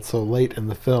revealed so late in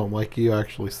the film. You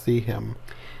actually see him.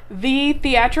 The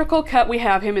theatrical cut, we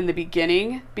have him in the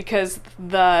beginning, because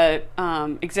the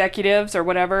executives or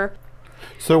whatever.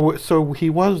 So he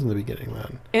was in the beginning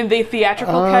then? In the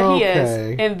theatrical cut, he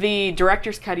is. In the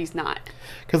director's cut, he's not.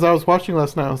 Because I was watching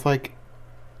last night, I was like,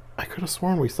 I could have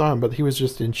sworn we saw him, but he was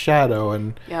just in shadow,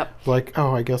 and yep.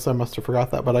 I guess I must have forgot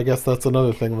that, but I guess that's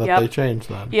another thing that they changed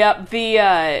then. Yep,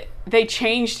 they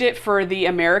changed it for the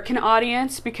American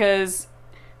audience, because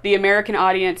the American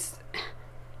audience,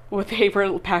 what they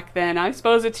were back then, I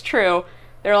suppose it's true,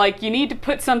 they're like, you need to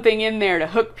put something in there to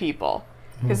hook people,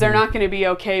 because they're not going to be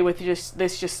okay with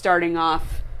just starting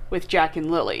off with Jack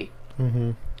and Lily.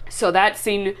 Mm-hmm. So that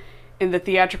scene in the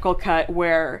theatrical cut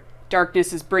where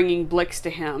Darkness is bringing Blix to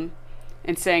him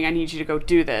and saying, I need you to go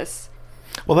do this.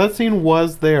 Well, that scene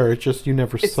was there. It's just you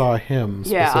never saw him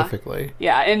specifically.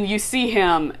 Yeah, and you see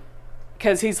him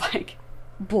because he's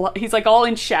all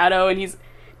in shadow, and he's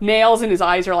nails in his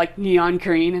eyes are neon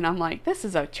green, and I'm like, this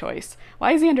is a choice.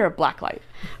 Why is he under a black light?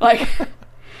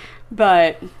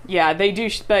 But yeah, they do,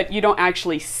 but you don't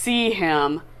actually see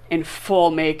him in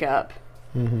full makeup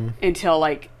until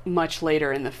much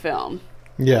later in the film.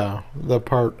 Yeah, the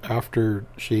part after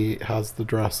she has the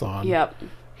dress on. Yep.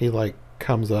 He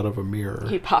comes out of a mirror.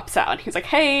 He pops out. He's like,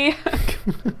 "Hey,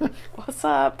 what's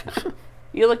up?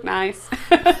 You look nice.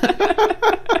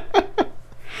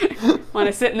 Want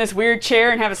to sit in this weird chair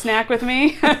and have a snack with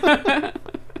me?"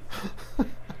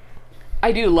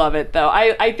 I do love it, though.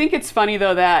 I think it's funny,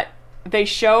 though, that they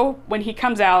show, when he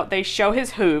comes out, they show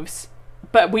his hooves,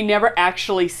 but we never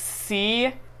actually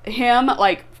see him,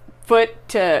 foot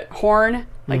to horn,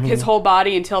 his whole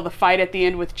body, until the fight at the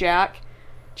end with Jack,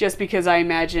 just because I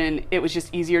imagine it was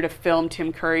just easier to film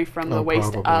Tim Curry from the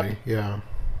waist probably, up. Yeah.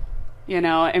 You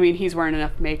know, I mean, he's wearing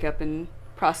enough makeup and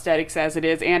prosthetics as it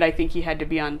is, and I think he had to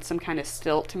be on some kind of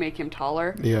stilt to make him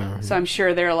taller. Yeah. So I'm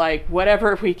sure they're like,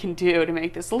 whatever we can do to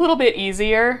make this a little bit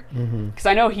easier, because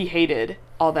I know he hated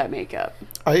all that makeup.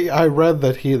 I read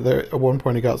that at one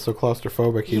point he got so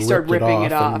claustrophobic he started ripped ripping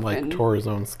it off and like tore his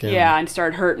own skin. Yeah, and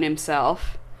started hurting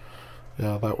himself.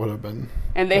 Yeah, that would have been.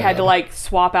 And they had to like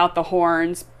swap out the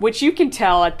horns, which you can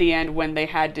tell at the end when they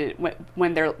had to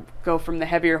when they go from the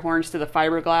heavier horns to the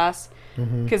fiberglass,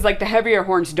 because like the heavier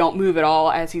horns don't move at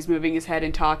all as he's moving his head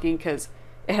and talking, because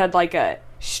it had like a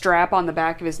strap on the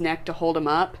back of his neck to hold him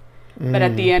up. But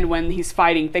at the end when he's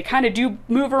fighting, they kind of do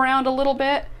move around a little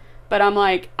bit. But I'm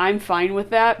like, I'm fine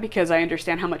with that because I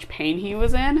understand how much pain he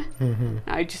was in.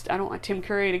 I don't want Tim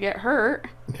Curry to get hurt.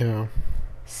 Yeah.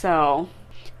 So,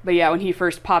 but yeah, when he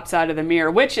first pops out of the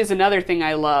mirror, which is another thing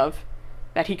I love,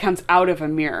 that he comes out of a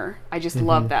mirror. I just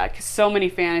love that, because so many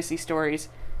fantasy stories,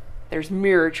 there's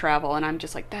mirror travel, and I'm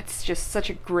just like, that's just such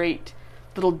a great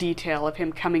little detail of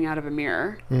him coming out of a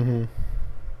mirror.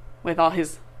 With all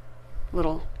his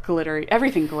little glittery,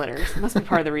 everything glitters. It must be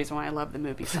part of the reason why I love the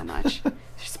movie so much.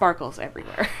 There's sparkles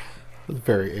everywhere.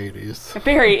 Very 80s.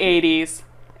 Very 80s.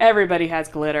 Everybody has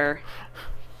glitter.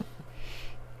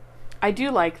 I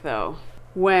do like, though,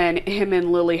 when him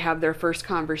and Lily have their first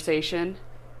conversation.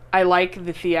 I like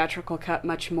the theatrical cut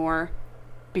much more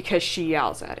because she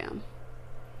yells at him.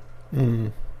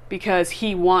 Because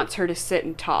he wants her to sit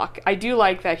and talk. I do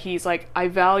like that he's like, I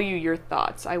value your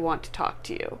thoughts. I want to talk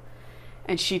to you.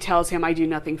 And she tells him, I do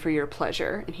nothing for your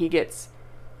pleasure. And he gets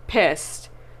pissed,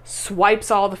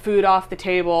 swipes all the food off the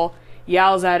table,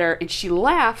 yells at her, and she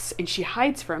laughs and she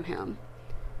hides from him.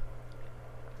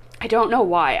 I don't know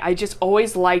why. I just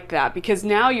always liked that, because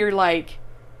now you're like,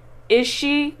 is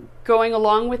she going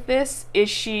along with this? Is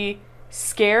she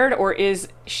scared, or is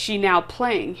she now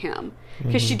playing him?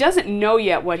 Because she doesn't know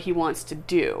yet what he wants to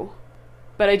do.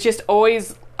 But I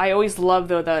always love,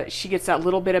 though, that she gets that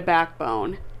little bit of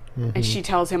backbone. And she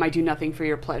tells him, I do nothing for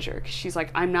your pleasure. Because she's like,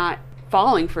 I'm not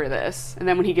falling for this. And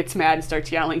then when he gets mad and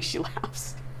starts yelling, she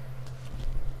laughs.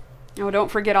 Oh, don't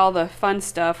forget all the fun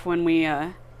stuff when we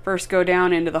first go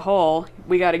down into the hole.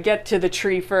 We got to get to the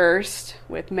tree first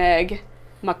with Meg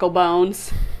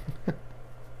Mucklebones,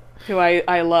 who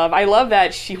I love. I love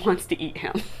that she wants to eat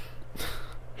him.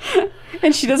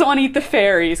 And she doesn't want to eat the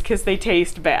fairies because they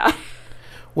taste bad.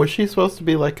 Was she supposed to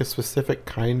be like a specific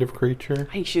kind of creature?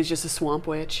 I think she was just a swamp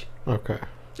witch. Okay.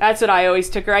 That's what I always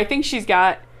took her. I think she's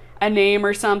got a name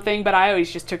or something, but I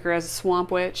always just took her as a swamp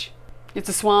witch. It's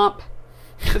a swamp.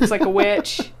 Looks like a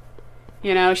witch.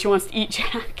 You know, she wants to eat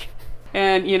Jack.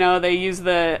 And, you know, they use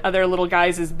the other little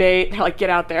guys as bait. They're like, get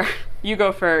out there. You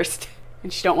go first.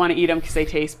 And she don't want to eat them because they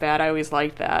taste bad. I always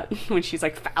liked that. When she's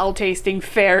like, foul-tasting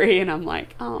fairy. And I'm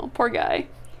like, oh, poor guy.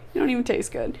 You don't even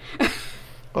taste good.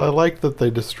 Well, I like that they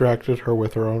distracted her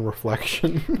with her own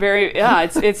reflection.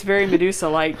 It's very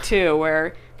Medusa-like, too,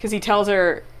 where, because he tells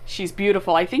her she's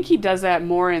beautiful. I think he does that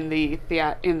more in the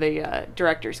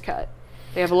director's cut.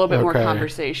 They have a little bit more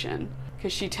conversation.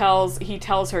 Because he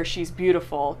tells her she's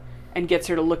beautiful and gets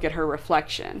her to look at her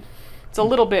reflection. It's a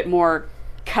little bit more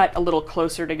cut a little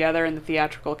closer together in the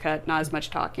theatrical cut, not as much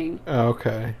talking.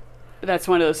 Okay. But that's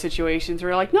one of those situations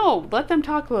where you're like, no, let them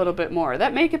talk a little bit more.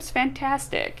 That makeup's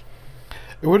fantastic.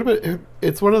 It would have been.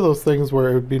 It's one of those things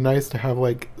where it would be nice to have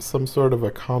like some sort of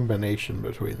a combination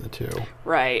between the two.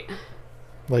 Right.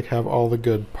 Like have all the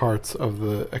good parts of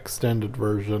the extended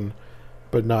version,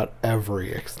 but not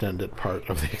every extended part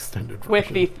of the extended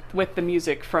version. With the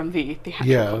music from the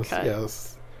theatrical cut.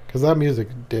 Yes. Because that music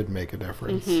did make a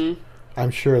difference.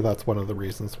 I'm sure that's one of the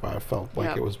reasons why I felt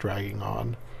like it was dragging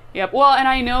on. Yep. Well, and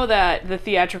I know that the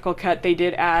theatrical cut, they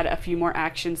did add a few more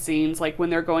action scenes, like when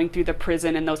they're going through the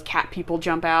prison and those cat people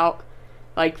jump out.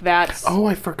 Like that's... Oh,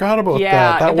 I forgot about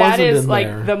that. That wasn't in there. That is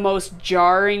like the most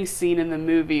jarring scene in the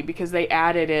movie because they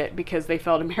added it because they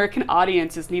felt American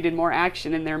audiences needed more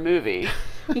action in their movie.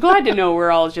 I'm glad to know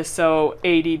we're all just so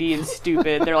ADD and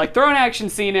stupid. They're like, throw an action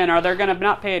scene in or they're going to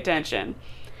not pay attention.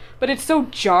 But it's so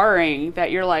jarring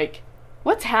that you're like,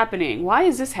 what's happening? Why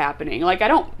is this happening? Like, I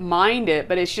don't mind it,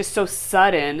 but it's just so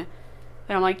sudden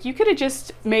that I'm like, you could have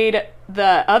just made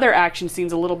the other action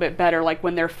scenes a little bit better, like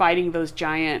when they're fighting those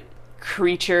giant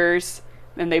creatures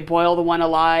and they boil the one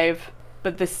alive,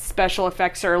 but the special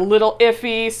effects are a little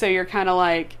iffy, so you're kind of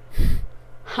like,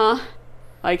 huh?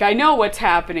 Like, I know what's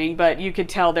happening, but you could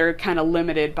tell they're kind of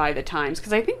limited by the times,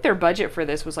 because I think their budget for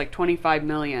this was like $25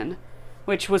 million,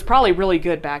 which was probably really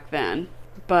good back then.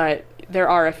 But there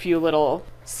are a few little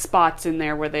spots in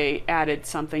there where they added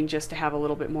something just to have a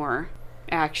little bit more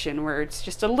action, where it's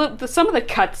just a little, some of the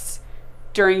cuts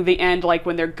during the end, like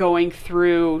when they're going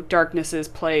through Darkness's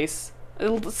place.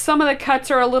 Some of the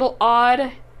cuts are a little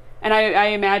odd, and I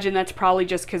imagine that's probably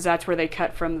just because that's where they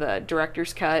cut from the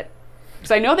director's cut.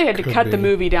 Because I know they had to cut the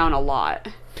movie down a lot.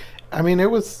 I mean,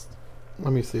 it was...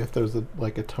 Let me see if there's a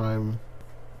time.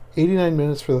 89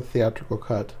 minutes for the theatrical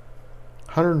cut.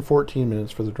 114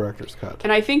 minutes for the director's cut.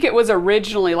 And I think it was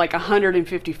originally like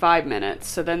 155 minutes,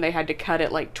 so then they had to cut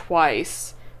it like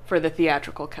twice for the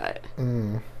theatrical cut.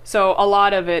 So a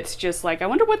lot of it's just like, I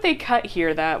wonder what they cut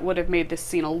here that would have made this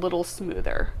scene a little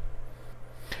smoother.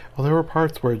 Well, there were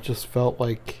parts where it just felt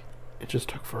like it just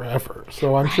took forever.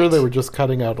 So I'm sure they were just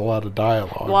cutting out a lot of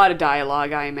dialogue. A lot of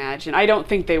dialogue, I imagine. I don't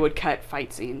think they would cut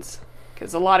fight scenes.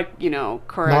 Because a lot of,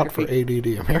 choreography... Not for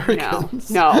ADD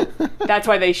Americans. No. That's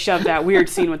why they shoved that weird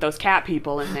scene with those cat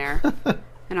people in there.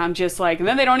 And I'm just like... And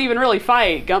then they don't even really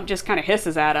fight. Gump just kind of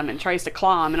hisses at him and tries to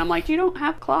claw him. And I'm like, you don't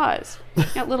have claws. You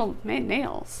got little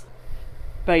nails.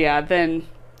 But yeah, then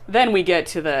we get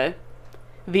to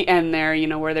the end there,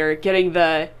 where they're getting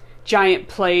the giant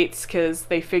plates because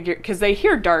they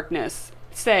hear Darkness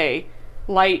say,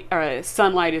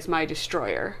 sunlight is my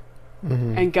destroyer.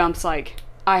 Mm-hmm. And Gump's like...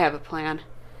 I have a plan.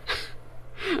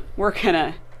 We're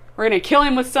gonna kill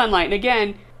him with sunlight. And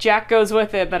again, Jack goes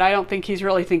with it, but I don't think he's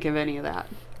really thinking of any of that.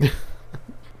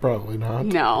 Probably not.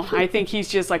 No, I think he's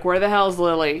just like, where the hell's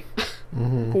Lily?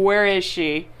 Mm-hmm. Where is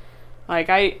she?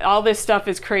 Like, all this stuff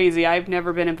is crazy. I've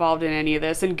never been involved in any of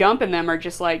this. And Gump and them are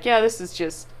just like, yeah, this is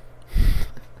just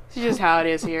how it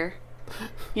is here.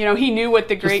 He knew what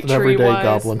the Great Tree was. Just an everyday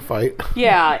goblin fight.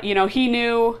 Yeah, he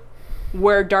knew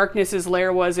where Darkness's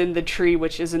lair was in the tree,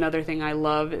 which is another thing I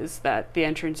love, is that the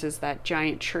entrance is that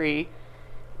giant tree.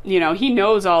 He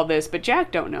knows all this, but Jack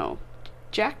don't know.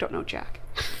 Jack don't know Jack.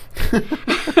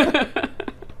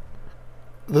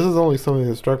 This is only something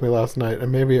that struck me last night,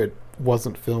 and maybe it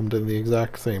wasn't filmed in the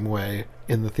exact same way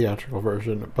in the theatrical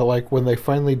version, but like when they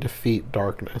finally defeat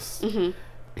Darkness, mm-hmm.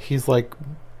 He's like,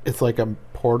 it's like a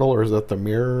portal, or is that the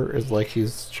mirror? Is like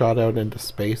he's shot out into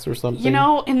space or something?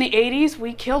 In the 80s,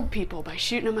 we killed people by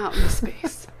shooting them out into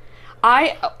space.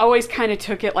 I always kind of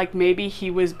took it like maybe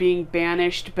he was being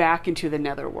banished back into the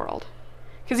netherworld.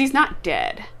 Because he's not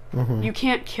dead. Mm-hmm. You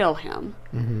can't kill him.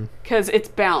 Because it's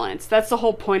balance. That's the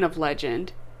whole point of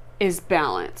legend, is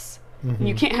balance. Mm-hmm.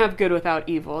 You can't have good without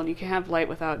evil, and you can't have light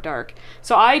without dark.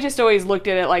 So I just always looked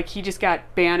at it like he just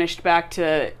got banished back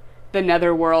to the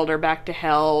netherworld or back to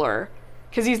hell, or...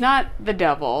 Because he's not the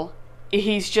devil.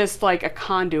 He's just like a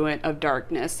conduit of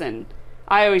darkness, and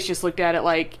I always just looked at it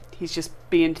like he's just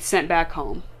being sent back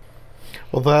home.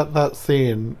 Well, that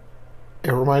scene,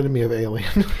 it reminded me of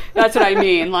Alien. That's what I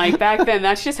mean. Like, back then,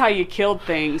 that's just how you killed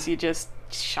things. You just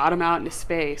shot them out into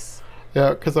space. Yeah,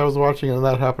 because I was watching it and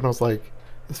that happened. I was like,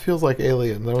 this feels like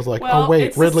Alien. And I was like, well, oh,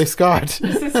 wait, Ridley Scott.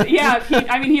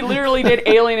 He literally did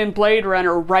Alien and Blade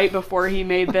Runner right before he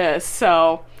made this,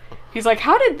 so... He's like,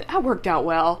 how did that worked out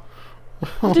well?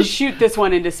 I'll just shoot this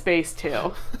one into space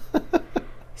too.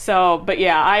 So, but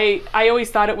yeah, I always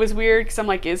thought it was weird because I'm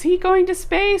like, is he going to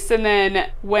space? And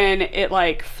then when it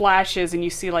like flashes and you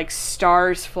see like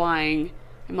stars flying,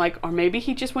 I'm like, or maybe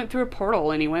he just went through a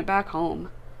portal and he went back home.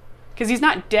 Because he's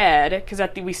not dead, because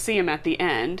we see him at the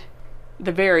end,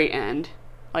 the very end,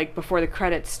 like before the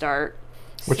credits start.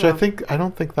 Which I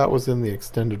don't think that was in the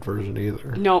extended version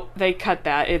either. No, they cut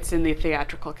that. It's in the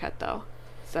theatrical cut, though.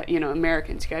 So,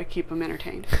 Americans, you got to keep them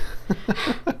entertained.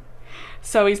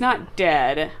 So he's not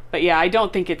dead. But yeah, I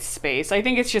don't think it's space. I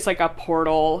think it's just like a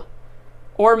portal.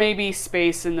 Or maybe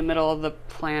space in the middle of the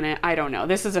planet. I don't know.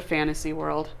 This is a fantasy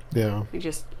world. Yeah.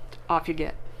 Off you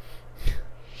get.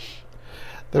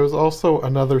 There was also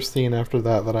another scene after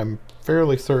that I'm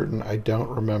fairly certain I don't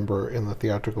remember in the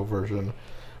theatrical version,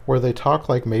 where they talk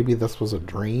like maybe this was a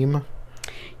dream.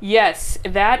 Yes,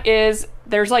 there's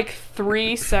like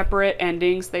 3 separate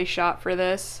endings they shot for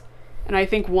this. And I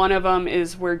think one of them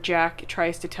is where Jack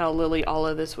tries to tell Lily all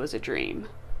of this was a dream.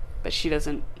 But she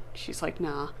doesn't, she's like,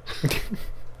 nah.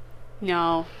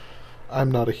 No. I'm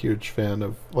not a huge fan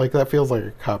of, like, that feels like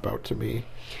a cop-out to me.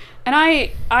 And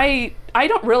I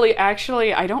don't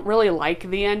really like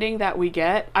the ending that we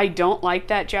get. I don't like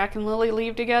that Jack and Lily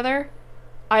leave together.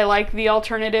 I like the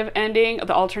alternate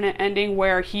ending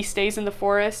where he stays in the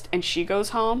forest and she goes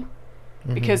home,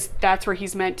 because that's where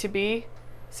he's meant to be.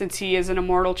 Since he is an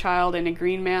immortal child and a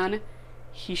green man,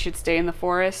 he should stay in the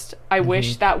forest. I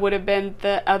wish that would have been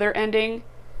the other ending,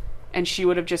 and she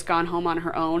would have just gone home on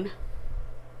her own.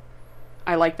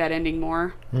 I like that ending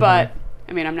more. But,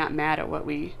 I mean, I'm not mad at what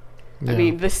we... Yeah. I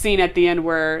mean, the scene at the end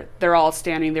where they're all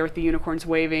standing there with the unicorns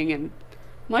waving, and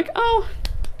I'm like, oh...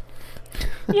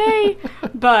 Yay.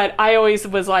 But I always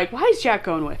was like, why is Jack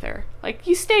going with her? Like,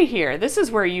 you stay here. This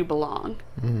is where you belong.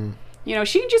 You know,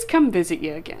 she can just come visit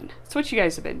you again. That's what you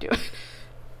guys have been doing.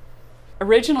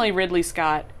 Originally, Ridley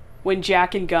Scott, when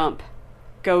Jack and Gump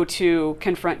go to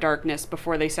confront darkness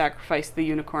before they sacrifice the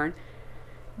unicorn,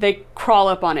 they crawl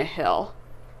up on a hill.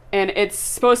 And it's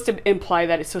supposed to imply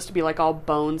that it's supposed to be like all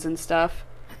bones and stuff.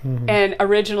 And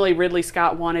originally Ridley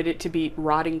Scott wanted it to be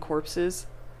rotting corpses.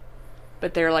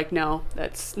 But they're like, no,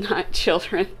 that's not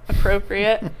children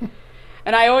appropriate.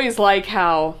 And I always like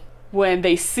how when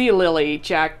they see Lily,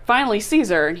 Jack finally sees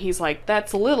her and he's like,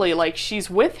 that's Lily, like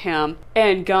she's with him.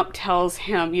 And Gump tells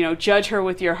him, you know, judge her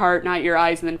with your heart, not your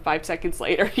eyes. And then 5 seconds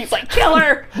later, he's like, kill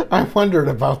her. I wondered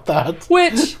about that.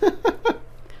 Which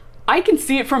I can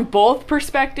see it from both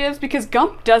perspectives because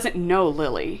Gump doesn't know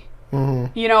Lily.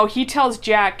 You know, he tells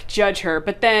Jack, judge her,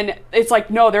 but then it's like,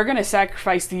 no, they're going to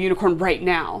sacrifice the unicorn right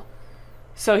now.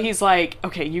 So he's like,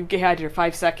 okay, you had your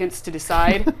 5 seconds to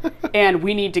decide, and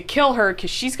we need to kill her because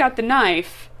she's got the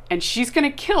knife, and she's going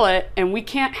to kill it, and we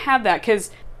can't have that because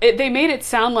they made it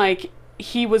sound like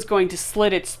he was going to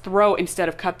slit its throat instead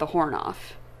of cut the horn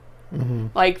off.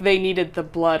 Like they needed the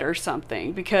blood or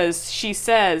something because she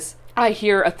says, I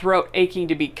hear a throat aching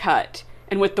to be cut.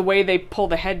 And with the way they pull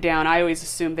the head down, I always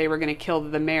assumed they were going to kill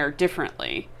the mare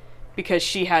differently because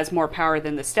she has more power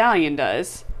than the stallion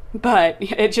does. But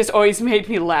it just always made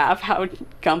me laugh how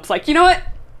Gump's like, you know what?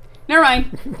 Never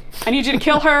mind. I need you to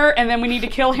kill her, and then we need to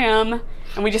kill him,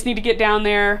 and we just need to get down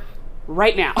there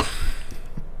right now.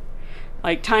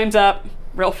 Like, time's up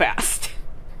real fast.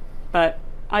 But,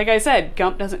 like I said,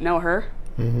 Gump doesn't know her.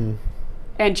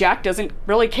 And Jack doesn't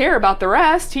really care about the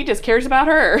rest. He just cares about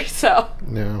her. So,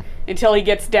 No. Until he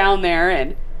gets down there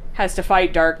and has to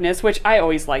fight Darkness, which I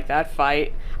always like that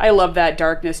fight. I love that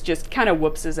Darkness just kind of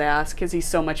whoops his ass because he's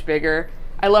so much bigger.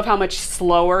 I love how much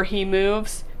slower he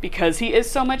moves because he is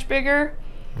so much bigger.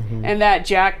 And that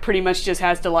Jack pretty much just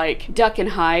has to, like, duck and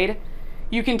hide.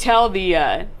 You can tell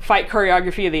the fight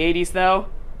choreography of the 80s, though,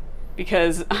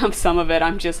 because some of it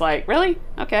I'm just like, really?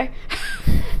 Okay.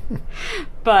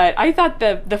 But I thought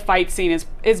the fight scene is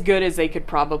as good as they could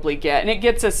probably get. And it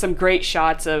gets us some great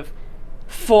shots of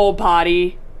full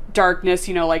body Darkness,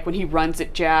 you know, like when he runs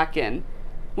at Jack and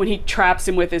when he traps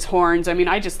him with his horns. I mean,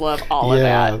 I just love all of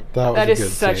that. That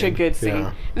was such a good scene.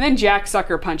 Yeah. And then Jack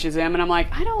sucker punches him, and I'm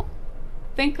like, I don't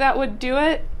think that would do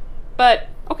it, but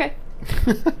okay.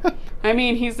 I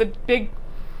mean, he's a big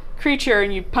creature,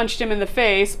 and you punched him in the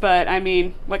face, but I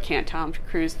mean, what can't Tom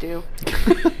Cruise do?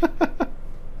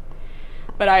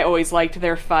 But I always liked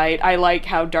their fight. I like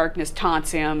how Darkness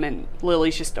taunts him, and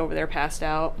Lily's just over there passed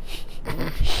out.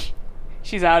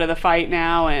 She's out of the fight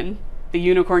now, and the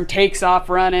unicorn takes off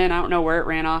running. I don't know where it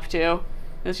ran off to.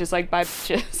 It's just like, bye,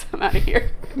 bitches. I'm out of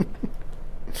here.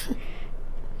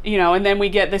 You know, and then we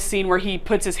get this scene where he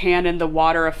puts his hand in the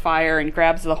water of fire and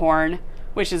grabs the horn,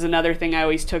 which is another thing I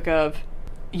always took of.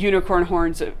 Unicorn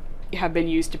horns have been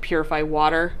used to purify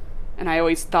water. And I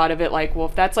always thought of it like, well,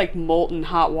 if that's like molten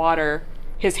hot water,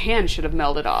 his hand should have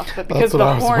melted off. But because That's what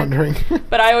I was wondering.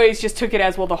 But I always just took it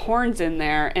as, well, the horn's in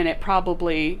there, and it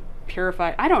probably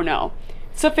purified. I don't know.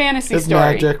 It's a fantasy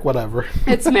story. It's magic, whatever.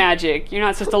 It's magic. You're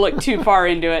not supposed to look too far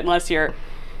into it unless you're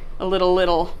a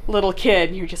little kid.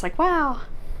 And you're just like, wow,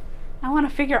 I want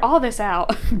to figure all this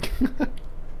out.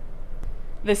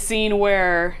 The scene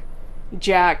where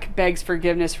Jack begs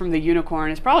forgiveness from the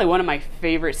unicorn is probably one of my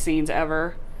favorite scenes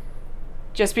ever.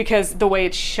 Just because the way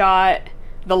it's shot,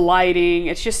 the lighting,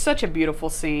 it's just such a beautiful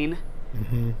scene.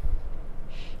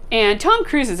 And Tom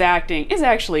Cruise's acting is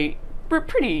actually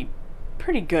pretty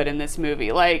good in this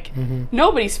movie. Like,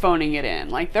 nobody's phoning it in.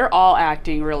 Like, they're all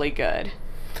acting really good.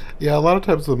 Yeah, a lot of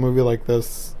times with a movie like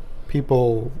this,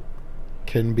 people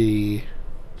can be,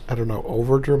 I don't know,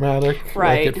 over dramatic.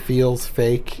 Right. Like, it feels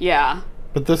fake. Yeah.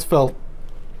 But this felt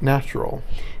natural.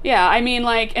 Yeah, I mean,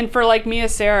 like, and for, like, Mia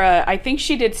Sara, I think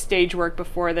she did stage work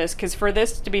before this, because for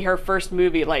this to be her first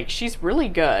movie, like, she's really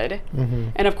good.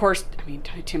 And, of course, I mean,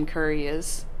 Tim Curry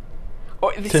is...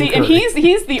 and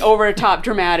he's the over-the-top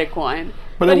dramatic one.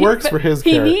 But it works for his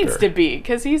character. He needs to be,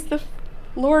 because he's the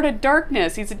Lord of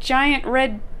Darkness. He's a giant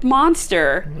red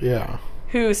monster. Yeah.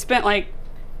 Who spent, like,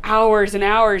 hours and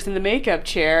hours in the makeup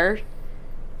chair.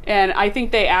 And I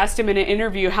think they asked him in an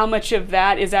interview how much of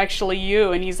that is actually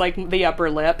you, and he's like, the upper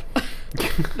lip.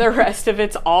 The rest of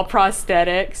it's all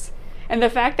prosthetics. And the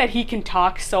fact that he can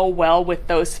talk so well with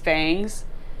those fangs,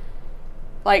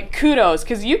 like, kudos,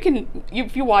 because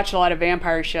if you watch a lot of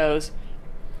vampire shows,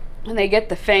 when they get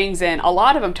the fangs in, a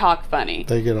lot of them talk funny.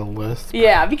 They get a lisp.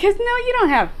 Yeah, because, no, you don't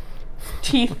have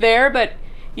teeth there, but,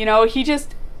 you know, he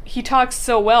just he talks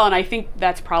so well, and I think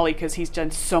that's probably because he's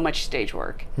done so much stage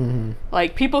work. Mm-hmm.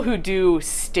 Like, people who do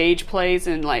stage plays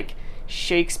and, like,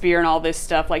 Shakespeare and all this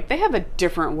stuff, like, they have a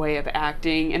different way of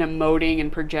acting and emoting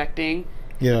and projecting.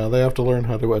 Yeah, they have to learn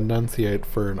how to enunciate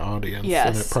for an audience, Yes.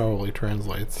 and it probably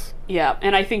translates. Yeah,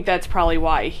 and I think that's probably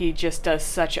why he just does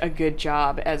such a good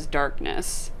job as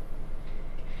Darkness.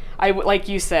 Like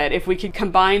you said, if we could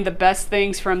combine the best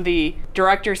things from the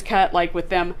director's cut, like with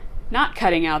them not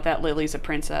cutting out that Lily's a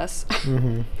princess,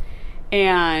 Mm-hmm.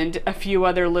 and a few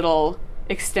other little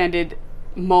extended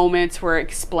moments where it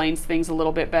explains things a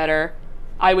little bit better,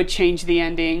 I would change the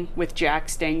ending with Jack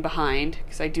staying behind,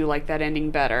 because I do like that ending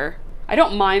better. I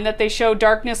don't mind that they show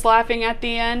Darkness laughing at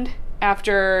the end.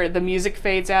 After the music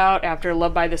fades out, after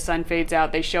Love by the Sun fades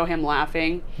out, they show him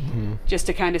laughing, just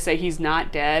to kind of say he's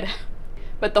not dead.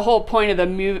 But the whole point of the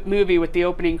movie with the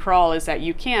opening crawl is that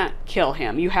you can't kill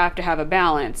him. You have to have a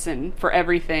balance, and for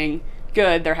everything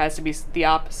good, there has to be the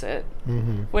opposite.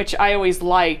 Mm-hmm. Which I always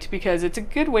liked, because it's a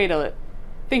good way to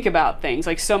think about things.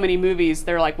 Like, so many movies,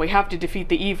 they're like, we have to defeat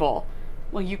the evil.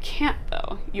 Well, you can't,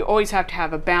 though. You always have to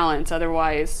have a balance,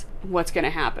 otherwise, what's going to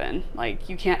happen? Like,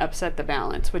 you can't upset the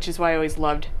balance, which is why I always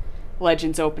loved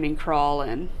Legends opening crawl.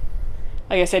 And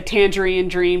like I said, Tangerine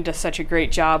Dream does such a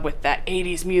great job with that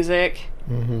 80s music.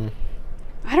 Mm-hmm.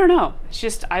 I don't know. It's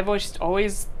just, I've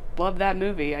always loved that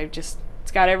movie. It's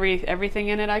got everything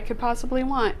in it I could possibly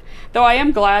want. Though I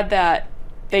am glad that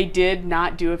they did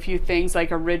not do a few things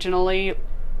like originally.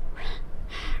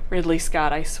 Ridley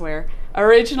Scott, I swear.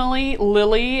 Originally,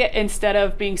 Lily, instead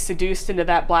of being seduced into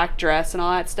that black dress and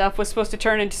all that stuff, was supposed to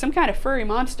turn into some kind of furry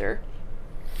monster.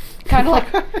 Kind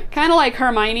of like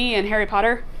Hermione in Harry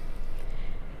Potter.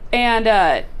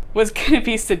 And was going to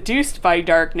be seduced by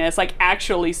Darkness, like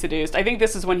actually seduced. I think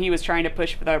this is when he was trying to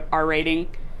push for the R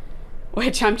rating,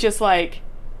 which I'm just like,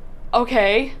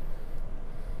 okay.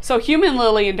 So human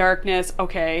Lily in Darkness,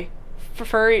 okay.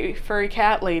 Furry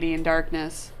cat lady in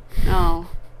Darkness, no.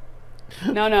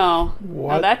 No,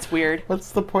 What? that's weird.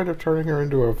 What's the point of turning her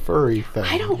into a furry thing?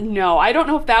 I don't know. I don't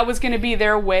know if that was going to be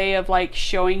their way of, like,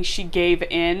 showing she gave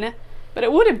in, but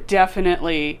it would have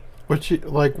definitely... Was she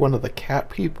like one of the cat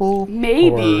people?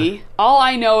 Maybe. All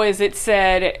I know is it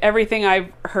said, everything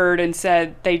I've heard and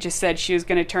said, they just said she was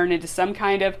going to turn into some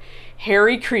kind of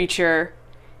hairy creature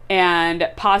and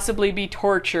possibly be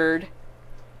tortured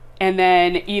and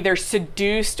then either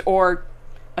seduced or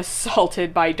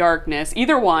assaulted by Darkness.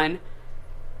 Either one.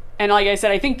 And like I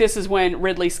said, I think this is when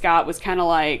Ridley Scott was kind of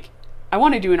like, I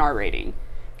want to do an R rating.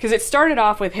 Because it started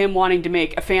off with him wanting to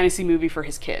make a fantasy movie for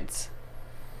his kids.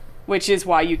 Which is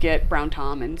why you get Brown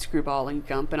Tom and Screwball and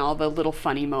Gump and all the little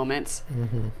funny moments.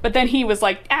 Mm-hmm. But then he was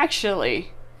like,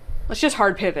 actually, let's just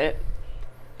hard pivot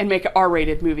and make an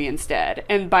R-rated movie instead.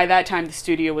 And by that time, the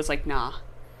studio was like, nah.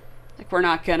 Like, we're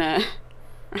not gonna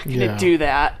do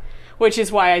that. Which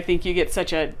is why I think you get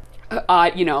such a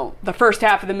the first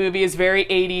half of the movie is very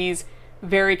 80s,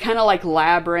 very kind of like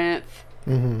Labyrinth,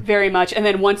 very much. And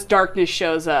then once Darkness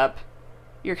shows up,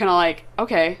 you're kind of like,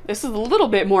 okay, this is a little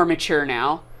bit more mature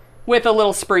now, with a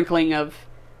little sprinkling of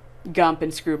Gump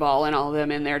and Screwball and all of them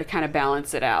in there to kind of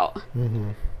balance it out.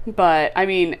 Mm-hmm. But, I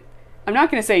mean, I'm not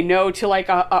going to say no to like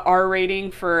a R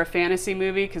rating for a fantasy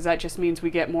movie, because that just means we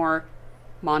get more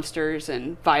monsters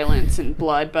and violence and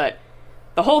blood, but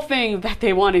the whole thing that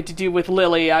they wanted to do with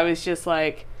Lily, I was just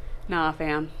like, nah,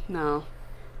 fam, no.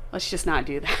 Let's just not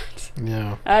do that.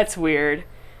 Yeah. That's weird.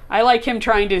 I like him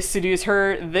trying to seduce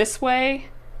her this way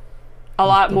a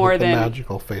lot more than... the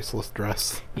magical faceless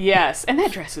dress. Yes, and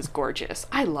that dress is gorgeous.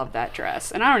 I love that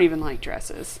dress, and I don't even like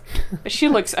dresses. But she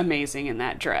looks amazing in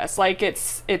that dress. Like,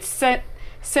 it's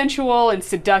sensual and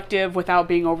seductive without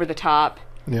being over the top.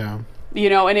 Yeah. You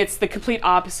know, and it's the complete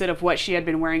opposite of what she had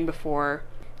been wearing before.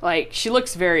 Like, she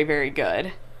looks very, very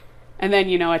good. And then,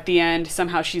 you know, at the end,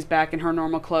 somehow she's back in her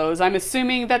normal clothes. I'm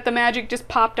assuming that the magic just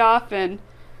popped off and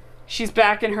she's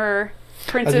back in her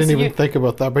princess... I didn't even think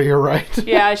about that, but you're right.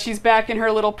 Yeah, she's back in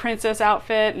her little princess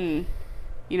outfit, and,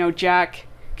 you know, Jack...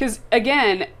 Because,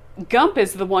 again, Gump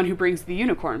is the one who brings the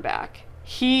unicorn back.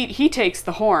 He takes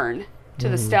the horn to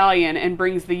the stallion and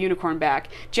brings the unicorn back.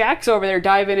 Jack's over there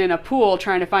diving in a pool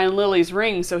trying to find Lily's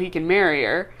ring so he can marry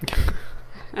her.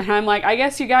 And I'm like, I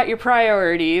guess you got your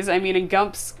priorities. I mean, and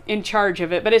Gump's in charge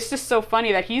of it. But it's just so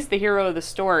funny that he's the hero of the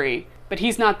story. But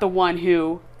he's not the one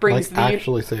who brings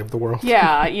actually saved the world.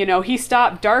 Yeah, you know, he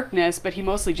stopped Darkness, but he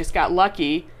mostly just got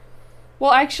lucky.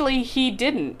 Well, actually, he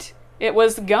didn't. It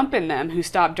was Gump and them who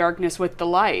stopped Darkness with the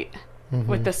light.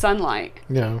 With the sunlight.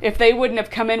 Yeah. If they wouldn't have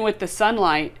come in with the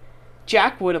sunlight,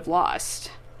 Jack would have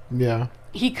lost. Yeah.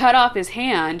 He cut off his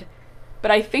hand,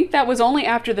 but I think that was only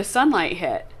after the sunlight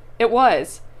hit. It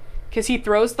was. because he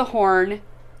throws the horn,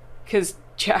 because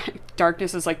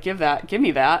Darkness is like, give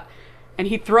me that. And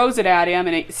he throws it at him,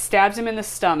 and it stabs him in the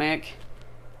stomach.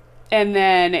 And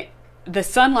then the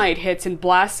sunlight hits and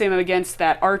blasts him against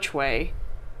that archway.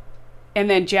 And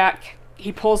then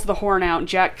he pulls the horn out, and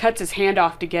Jack cuts his hand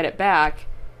off to get it back.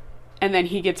 And then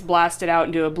he gets blasted out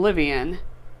into oblivion.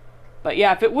 But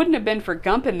yeah, if it wouldn't have been for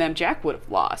Gump and them, Jack would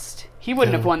have lost. He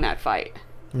wouldn't have won that fight.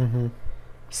 Mm-hmm.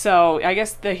 So I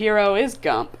guess the hero is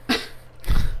Gump.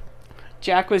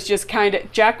 Jack was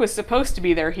supposed to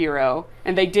be their hero,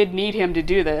 and they did need him to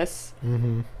do this.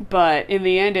 Mm-hmm. But in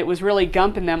the end, it was really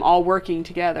Gump and them all working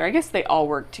together. I guess they all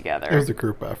worked together. It was a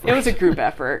group effort. It was a group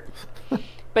effort.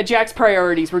 But Jack's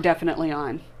priorities were definitely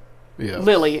on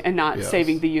Lily and not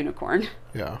saving the unicorn.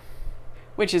 Yeah.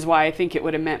 Which is why I think it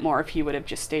would have meant more if he would have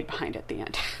just stayed behind at the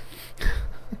end.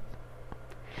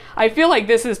 I feel like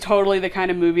this is totally the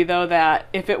kind of movie, though, that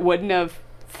if it wouldn't have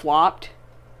flopped,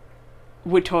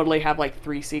 would totally have like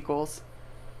 3 sequels.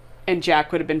 And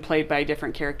Jack would have been played by a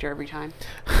different character every time.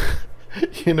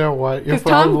 You know what? You're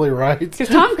probably right. Because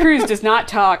Tom Cruise does not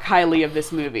talk highly of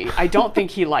this movie. I don't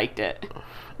think he liked it.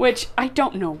 Which, I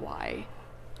don't know why.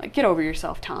 Like, get over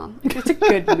yourself, Tom. It's a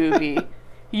good movie.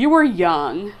 You were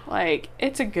young. Like,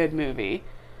 it's a good movie.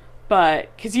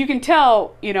 But, because you can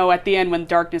tell, at the end when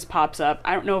Darkness pops up,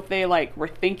 I don't know if they, were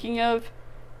thinking of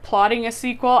plotting a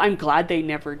sequel. I'm glad they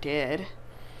never did.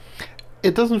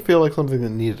 It doesn't feel like something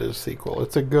that needed a sequel.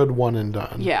 It's a good one and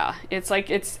done. Yeah. It's like,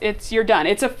 you're done.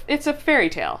 It's a fairy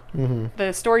tale. Mm-hmm.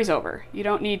 The story's over. You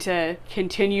don't need to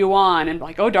continue on and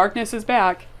like, oh, Darkness is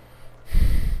back.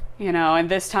 And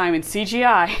this time in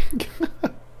CGI.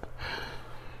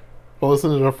 Well,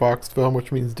 isn't it a Fox film,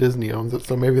 which means Disney owns it,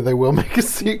 so maybe they will make a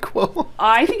sequel?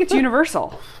 I think it's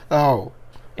Universal. Oh.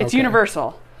 It's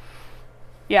Universal.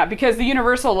 Yeah, because the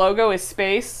Universal logo is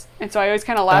space, and so I always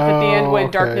kind of laugh at the end when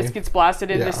Darkness gets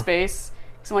blasted into space.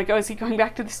 So I'm like, oh, is he going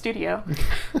back to the studio?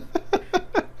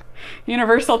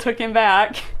 Universal took him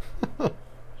back.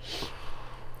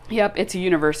 Yep, it's a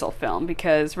Universal film,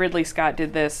 because Ridley Scott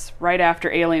did this right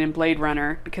after Alien and Blade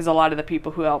Runner, because a lot of the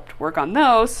people who helped work on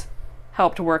those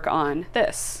helped work on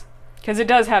this. Because it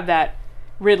does have that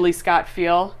Ridley Scott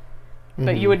feel,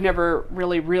 but you would never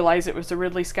really realize it was a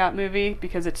Ridley Scott movie,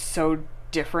 because it's so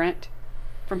different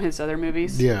from his other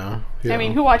movies. Yeah. I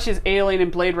mean, who watches Alien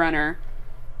and Blade Runner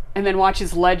and then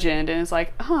watches Legend and is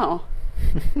like, oh.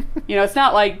 It's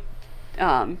not like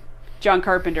John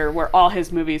Carpenter, where all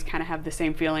his movies kind of have the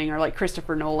same feeling, or like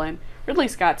Christopher Nolan. Ridley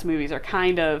Scott's movies are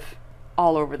kind of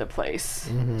all over the place,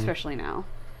 especially now.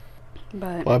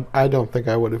 But well, I don't think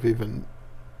I would have even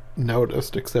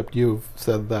noticed, except you've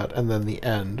said that, and then the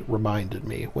end reminded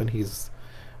me when he's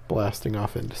blasting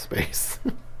off into space.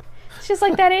 It's just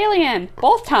like that alien,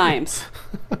 both times.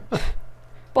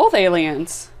 Both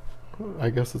aliens. I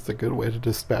guess it's a good way to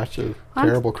dispatch a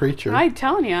terrible creature. I'm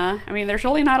telling you. I mean, there's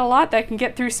really not a lot that can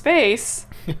get through space.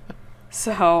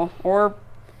 So, or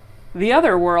the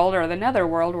other world, or the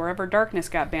netherworld, wherever Darkness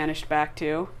got banished back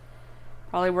to.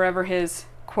 Probably wherever his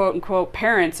quote-unquote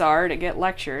parents are to get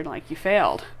lectured. Like, you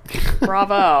failed.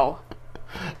 Bravo.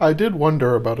 I did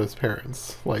wonder about his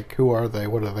parents. Like, who are they?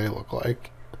 What do they look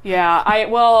like? Yeah,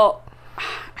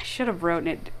 I should have written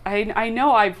it. I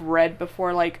know I've read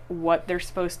before, like, what they're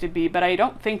supposed to be, but I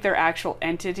don't think they're actual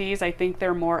entities. I think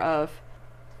they're more of,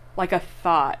 like, a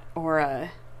thought or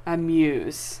a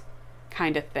muse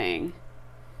kind of thing.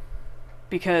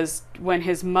 Because when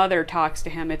his mother talks to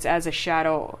him, it's as a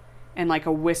shadow and, like,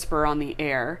 a whisper on the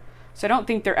air. So I don't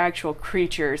think they're actual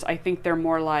creatures. I think they're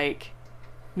more like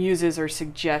muses or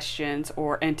suggestions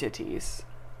or entities.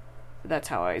 That's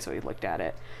how I always looked at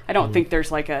it. I don't think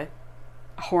there's like a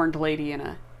horned lady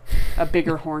and a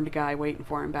bigger horned guy waiting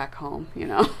for him back home,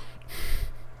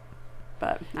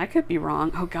 But I could be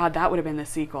wrong. Oh God, that would have been the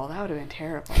sequel. That would have been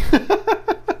terrible.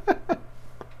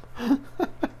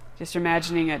 Just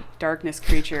imagining a Darkness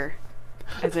creature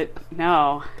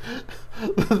no.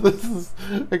 This is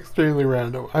extremely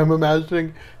random. I'm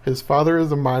imagining his father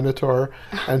is a Minotaur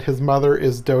and his mother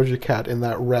is Doja Cat in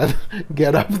that red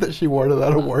getup that she wore to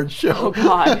that award show. Oh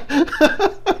God.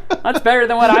 That's better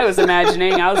than what I was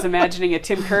imagining. I was imagining a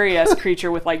Tim Curry-esque creature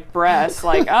with like breasts.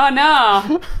 Like, oh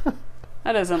no.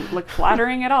 That doesn't look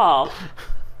flattering at all.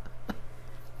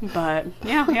 But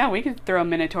yeah, we could throw a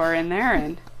Minotaur in there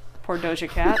and poor Doja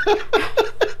Cat.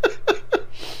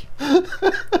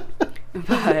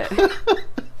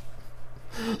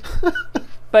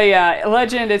 But yeah,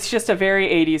 Legend, it's just a very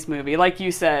 80s movie. Like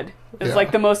you said, it's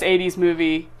like the most 80s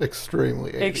movie.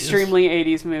 Extremely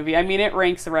 80s movie. I mean, it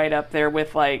ranks right up there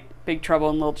with like Big Trouble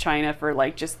in Little China for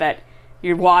like just that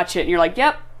you watch it and you're like,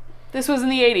 yep, This was in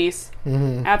the 80s.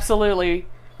 Absolutely.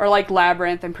 Or like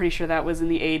Labyrinth, I'm pretty sure that was in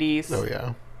the 80s. Oh,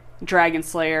 yeah. Dragon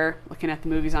Slayer, looking at the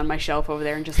movies on my shelf over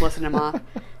there and just listening to them off.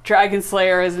 Dragon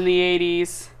Slayer is in the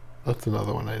 80s. That's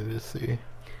another one I need to see.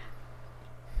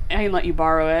 I can let you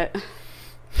borrow it.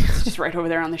 It's just right over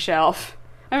there on the shelf.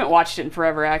 I haven't watched it in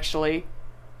forever, actually.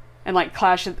 And like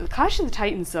Clash of the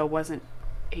Titans, though, wasn't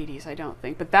 80s, I don't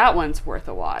think. But that one's worth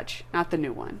a watch. Not the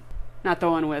new one. Not the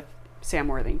one with Sam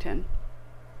Worthington.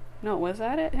 No, was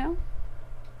that it? Him?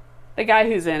 The guy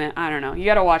who's in it, I don't know. You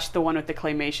gotta watch the one with the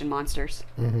claymation monsters.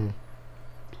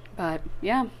 But,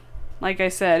 yeah. Like I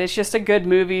said, it's just a good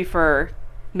movie for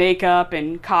makeup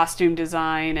and costume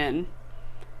design and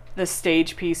the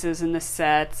stage pieces and the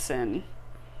sets. And,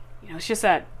 you know, it's just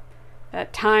that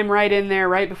time right in there,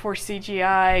 right before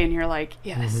CGI. And you're like,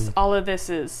 yes, all of this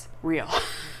is real.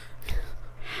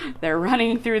 They're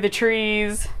running through the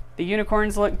trees. The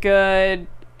unicorns look good.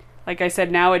 Like I said,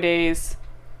 nowadays,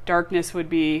 Darkness would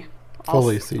be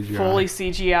Fully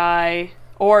CGI.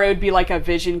 Or it would be like a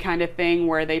Vision kind of thing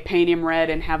where they paint him red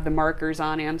and have the markers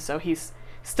on him, so he's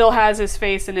still has his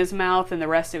face and his mouth, and the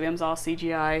rest of him's all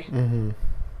CGI.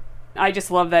 I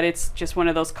just love that it's just one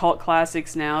of those cult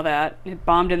classics now that it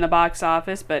bombed in the box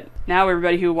office, but now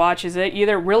everybody who watches it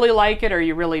either really like it or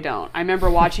you really don't. I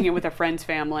remember watching it with a friend's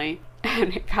family,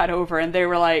 and it got over, and they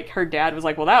were like, her dad was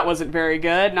like, well, that wasn't very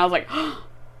good, and I was like,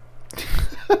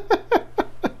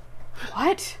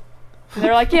 what? And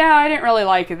they're like, yeah, I didn't really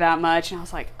like it that much. And I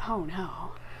was like, oh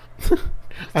no.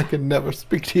 I can never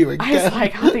speak to you again. I was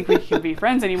like, I don't think we can be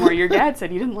friends anymore. Your dad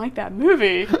said you didn't like that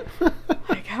movie.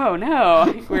 Like, oh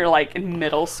no. We were like in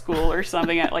middle school or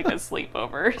something at like a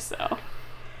sleepover, so.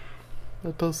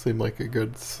 That does seem like a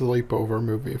good sleepover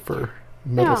movie for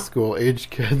middle school age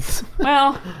kids.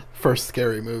 Well, first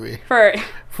scary movie.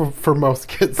 For most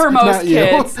kids. For most not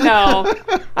kids, you. no.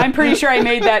 I'm pretty sure I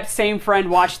made that same friend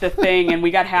watch The Thing, and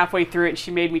we got halfway through it, and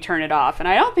she made me turn it off. And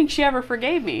I don't think she ever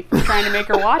forgave me for trying to make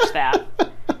her watch that.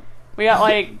 We got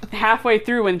like halfway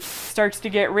through when it starts to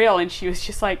get real, and she was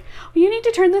just like, well, you need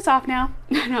to turn this off now.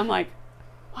 And I'm like,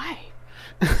 why?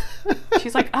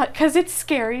 She's like, 'cause it's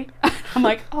scary. I'm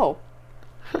like, oh,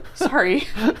 sorry.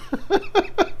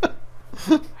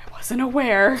 I wasn't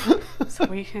aware.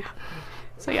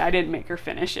 So yeah, I didn't make her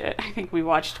finish it. I think we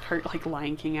watched her like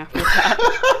Lion King after that.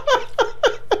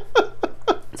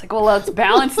 It's like, well, let's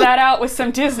balance that out with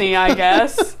some Disney, I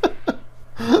guess.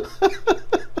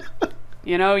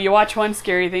 You know, you watch one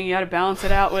scary thing, you gotta balance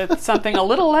it out with something a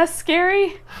little less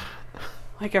scary.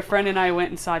 Like a friend and I went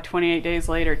and saw 28 Days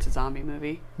Later. It's a zombie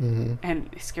movie. And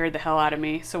it scared the hell out of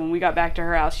me. So when we got back to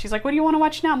her house, she's like, what do you want to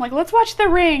watch now? I'm like, let's watch The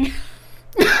Ring.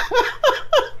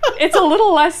 It's a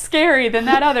little less scary than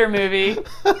that other movie.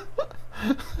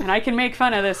 And I can make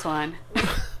fun of this one.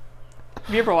 Have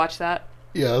you ever watched that?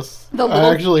 Yes.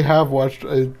 I actually have watched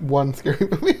one scary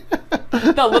movie.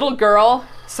 The little girl,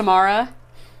 Samara.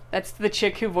 That's the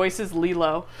chick who voices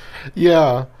Lilo.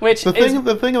 Yeah. Which the thing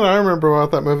that I remember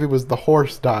about that movie was the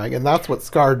horse dying, and that's what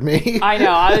scarred me. I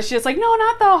know. I was just like, no,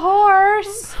 not the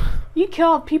horse. You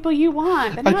kill people you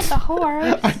want, but not the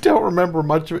horse. I don't remember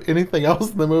much of anything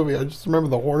else in the movie. I just remember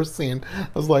the horse scene. I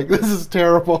was like, this is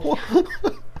terrible.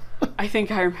 I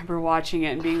think I remember watching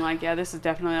it and being like, yeah, this is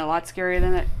definitely a lot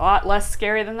less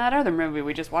scary than that other movie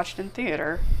we just watched in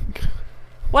theater.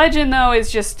 Legend, though, is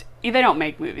just, they don't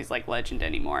make movies like Legend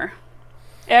anymore.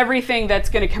 Everything that's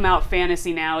going to come out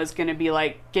fantasy now is going to be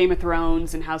like Game of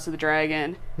Thrones and House of the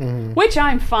Dragon, which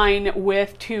I'm fine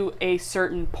with to a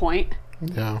certain point.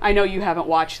 Yeah. I know you haven't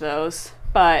watched those,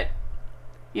 but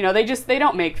you know, they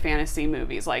don't make fantasy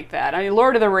movies like that. I mean,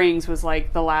 Lord of the Rings was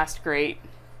like the last great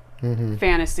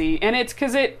fantasy, and it's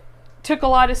because it took a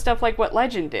lot of stuff like what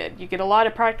Legend did. You get a lot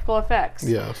of practical effects.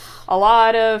 Yes. A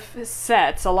lot of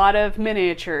sets, a lot of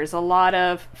miniatures, a lot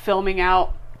of filming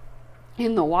out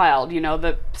in the wild. You know,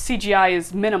 the CGI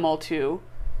is minimal too,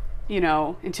 you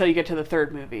know, until you get to the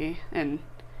third movie, and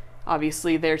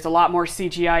obviously, there's a lot more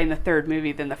CGI in the third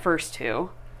movie than the first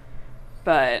two,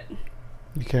 but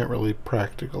you can't really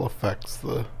practical effects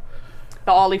the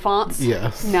Oliphants.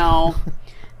 Yes. No,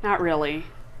 not really.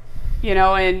 You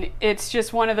know, and it's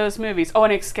just one of those movies. Oh,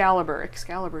 and Excalibur.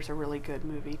 Excalibur's a really good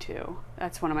movie too.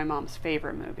 That's one of my mom's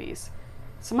favorite movies.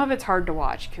 Some of it's hard to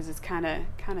watch because it's kind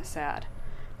of sad,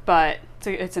 but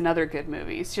it's another good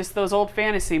movie. It's just those old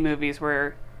fantasy movies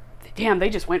where, damn, they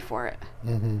just went for it.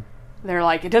 They're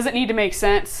like, it doesn't need to make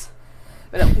sense,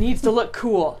 but it needs to look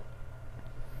cool.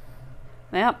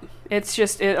 Yep.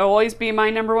 It'll always be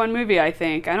my number one movie, I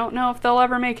think. I don't know if they'll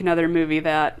ever make another movie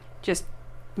that just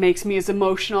makes me as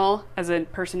emotional as a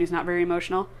person who's not very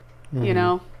emotional. You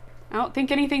know? I don't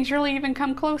think anything's really even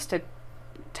come close to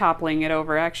toppling it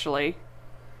over, actually.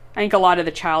 I think a lot of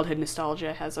the childhood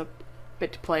nostalgia has a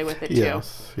bit to play with it, too.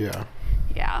 Yes, yeah.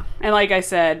 Yeah. And like I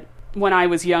said, when I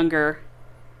was younger,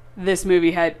 this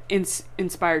movie had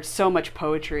inspired so much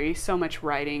poetry, so much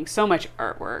writing, so much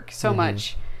artwork, so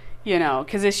much,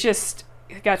 because it's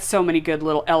got so many good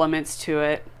little elements to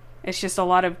it. It's just a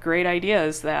lot of great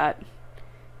ideas that,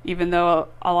 even though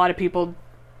a lot of people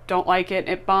don't like it,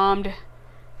 it bombed,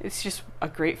 it's just a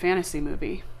great fantasy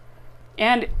movie.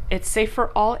 And it's safe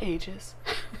for all ages.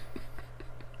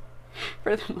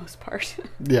 For the most part.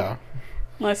 Yeah.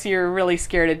 Unless you're really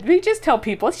scared. Just tell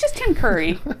people, it's just Tim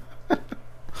Curry.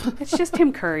 It's just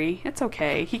Tim Curry. It's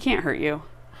okay. He can't hurt you.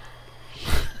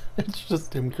 It's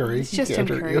just Tim Curry. It's just Tim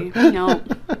Curry. No.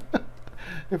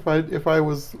 If I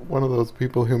was one of those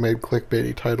people who made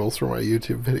clickbaity titles for my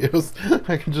YouTube videos,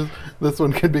 this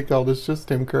one could be called "It's Just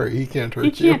Tim Curry. He can't hurt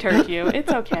you." He can't hurt you.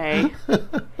 It's okay.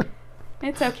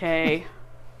 It's okay.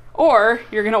 Or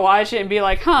you're gonna watch it and be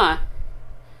like, "Huh?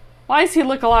 Why does he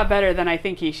look a lot better than I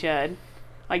think he should?"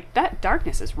 Like, that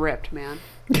darkness is ripped, man.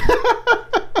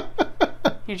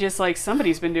 You're just like,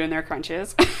 somebody's been doing their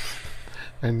crunches.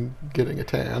 And getting a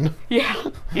tan.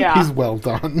 Yeah. He's well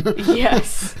done.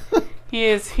 Yes. He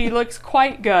is. He looks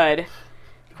quite good.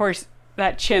 Of course,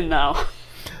 that chin, though.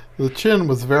 The chin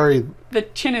was very... The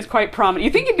chin is quite prominent.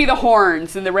 You think it'd be the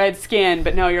horns and the red skin,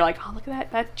 but no, you're like, oh, look at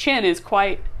that. That chin is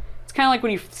quite... It's kind of like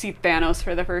when you see Thanos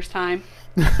for the first time.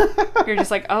 You're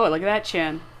just like, oh, look at that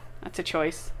chin. That's a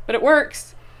choice. But it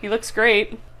works. He looks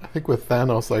great. I think with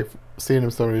Thanos, I've seen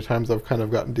him so many times, I've kind of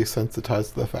gotten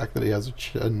desensitized to the fact that he has a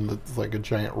chin that's like a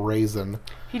giant raisin.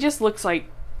 He just looks like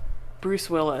Bruce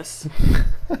Willis.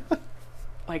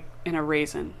 Like in a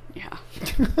raisin. Yeah.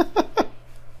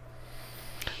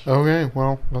 Okay,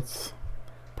 well, that's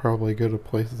probably good a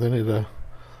place as any to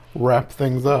wrap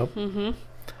things up. Mm-hmm.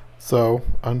 So,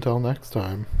 until next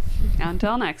time.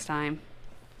 Until next time.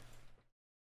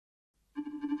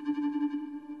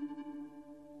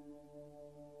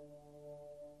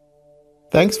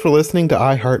 Thanks for listening to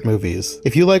iHeart Movies.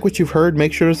 If you like what you've heard,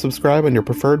 make sure to subscribe on your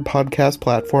preferred podcast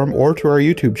platform or to our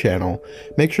YouTube channel.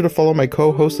 Make sure to follow my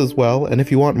co-hosts as well, and if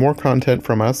you want more content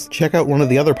from us, check out one of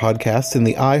the other podcasts in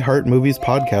the iHeart Movies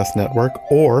podcast network,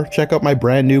 or check out my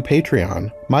brand new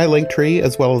Patreon. My link tree,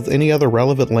 as well as any other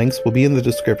relevant links, will be in the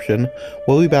description.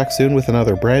 We'll be back soon with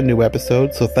another brand new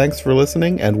episode, so thanks for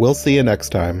listening, and we'll see you next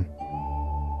time.